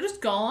 They're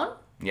just gone?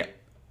 Yep.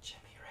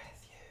 Jimmy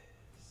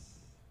Matthews.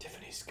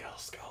 Tiffany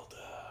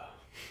Skullsculder.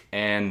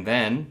 And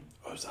then...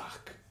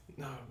 Ozark.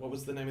 No, what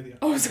was the name of the...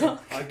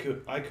 Ozark.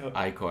 Icor.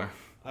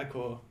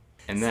 Icor.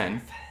 And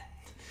then,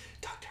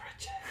 Dr.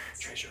 Richards.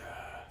 Treasurer.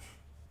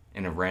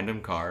 in a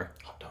random car,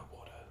 Hot dog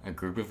water. a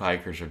group of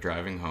hikers are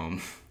driving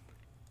home.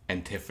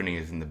 And Tiffany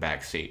is in the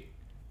back seat.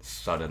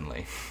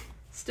 Suddenly.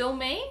 Still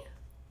me?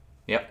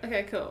 Yep.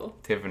 Okay, cool.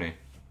 Tiffany.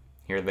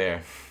 You're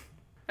there.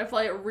 I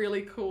play it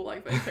really cool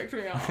like they picked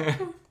me up.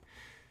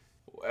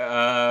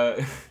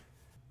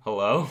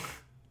 Hello?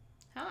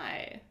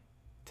 Hi.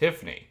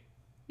 Tiffany.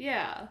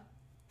 Yeah.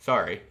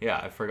 Sorry. Yeah,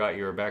 I forgot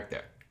you were back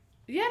there.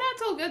 Yeah,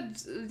 that's all good.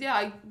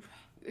 Yeah,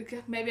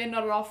 maybe I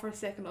nodded off for a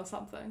second or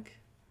something.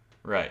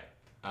 Right.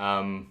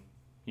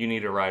 You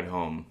need a ride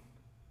home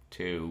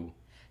to...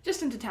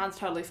 Just into town's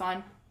totally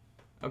fine.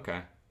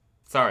 Okay.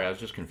 Sorry, I was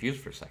just confused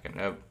for a second.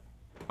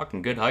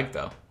 Fucking good hike,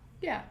 though.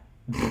 Yeah.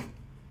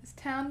 Is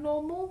town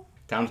normal?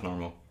 Town's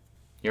normal.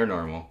 You're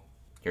normal.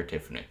 You're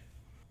Tiffany.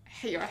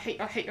 I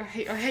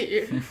hate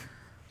you.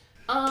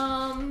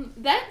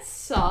 That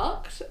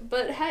sucked,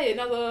 but hey,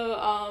 another,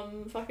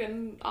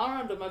 fucking hour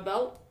under my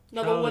belt.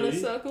 Another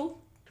winner's Charlie? circle.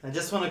 I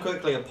just want to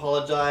quickly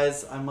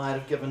apologise. I might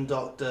have given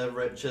Dr.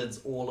 Richards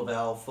all of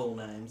our full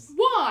names.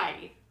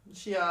 Why?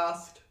 She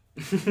asked.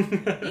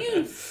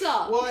 You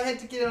suck. Well, I had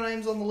to get our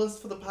names on the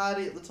list for the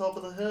party at the top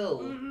of the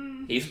hill.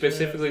 He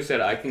specifically said,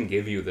 I can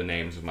give you the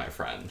names of my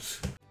friends.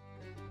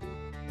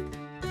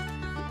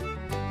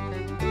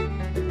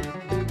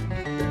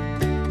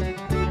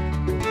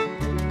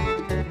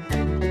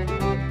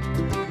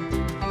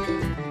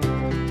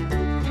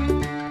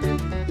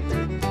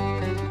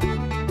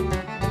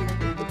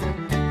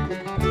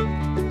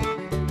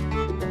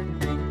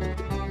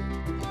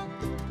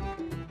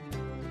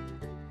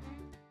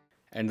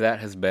 And that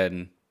has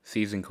been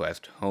Season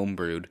Quest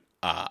Homebrewed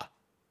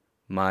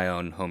my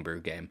own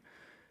homebrew game.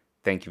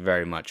 Thank you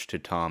very much to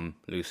Tom,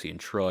 Lucy, and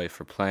Troy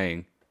for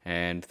playing,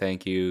 and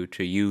thank you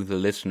to you, the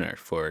listener,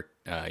 for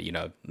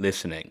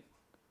listening.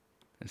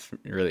 It's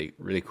really,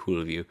 really cool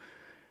of you.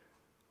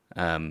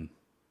 I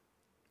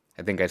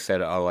think I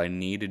said all I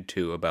needed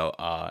to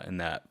about in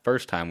that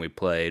first time we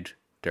played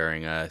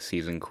during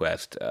Season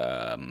Quest.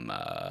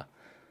 What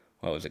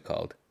was it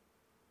called?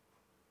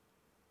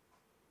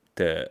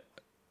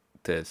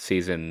 The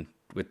season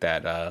with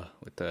that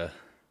with the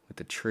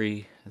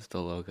tree as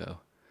the logo.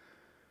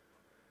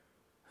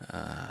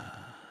 Oh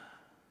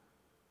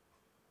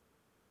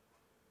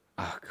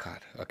God.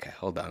 Okay,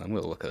 hold on. I'm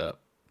gonna look it up.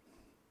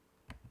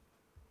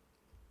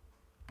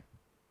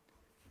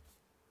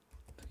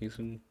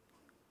 Season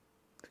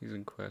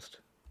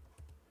Quest.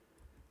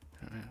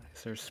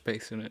 Is there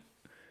space in it?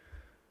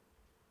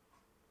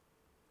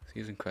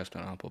 Season Quest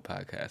on Apple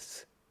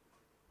Podcasts.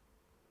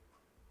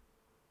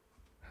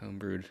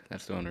 Homebrewed.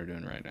 That's the one we're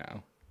doing right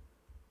now.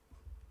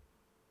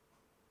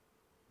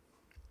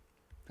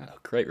 Oh,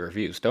 great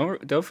reviews!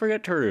 Don't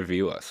forget to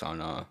review us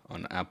on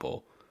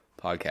Apple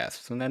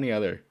Podcasts and any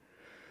other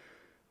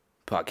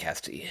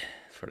podcasty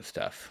sort of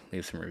stuff.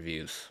 Leave some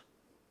reviews.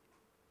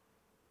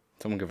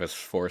 Someone give us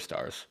 4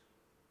 stars.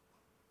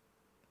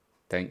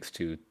 Thanks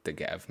to the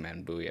Gav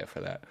Manbuya for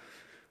that.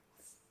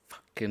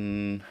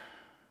 Fucking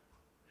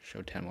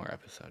show 10 more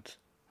episodes.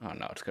 Oh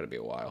no, it's gonna be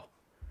a while.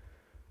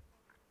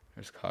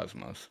 There's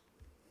Cosmos.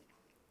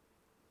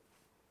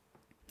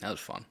 That was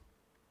fun.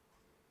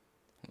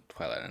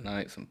 Twilight at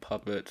Night, some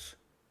puppets.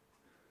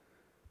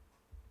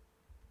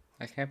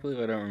 I can't believe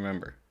I don't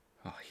remember.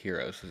 Oh,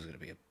 Heroes. This is going to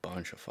be a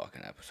bunch of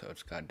fucking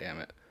episodes. God damn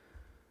it.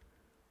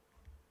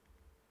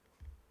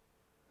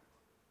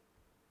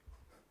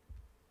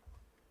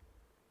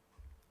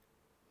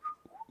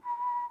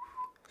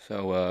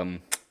 So, what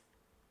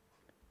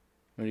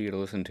are you going to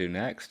listen to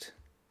next?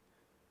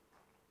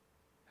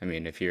 I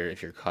mean, if you're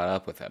caught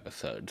up with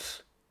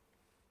episodes.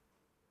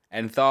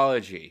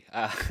 Anthology.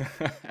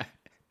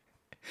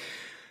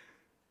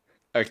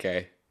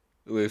 Okay,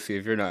 Lucy,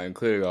 if you're not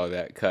including all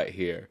that, cut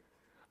here.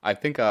 I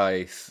think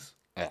I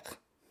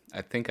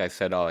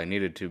said all I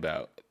needed to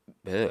about.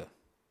 Ugh.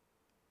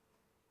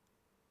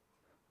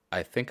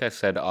 I think I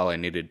said all I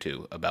needed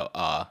to about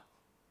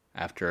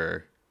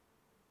after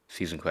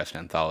Season Quest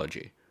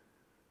Anthology,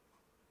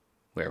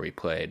 where we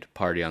played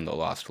Party on the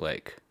Lost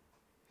Lake.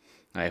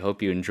 I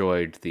hope you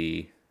enjoyed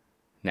the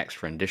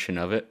next rendition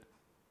of it,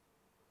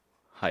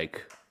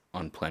 Hike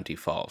on Plenty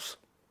Falls.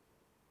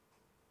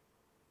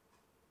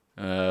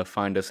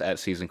 Find us at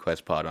Season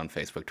Quest Pod on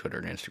Facebook, Twitter,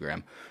 and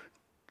Instagram.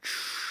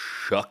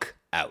 Chuck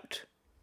out.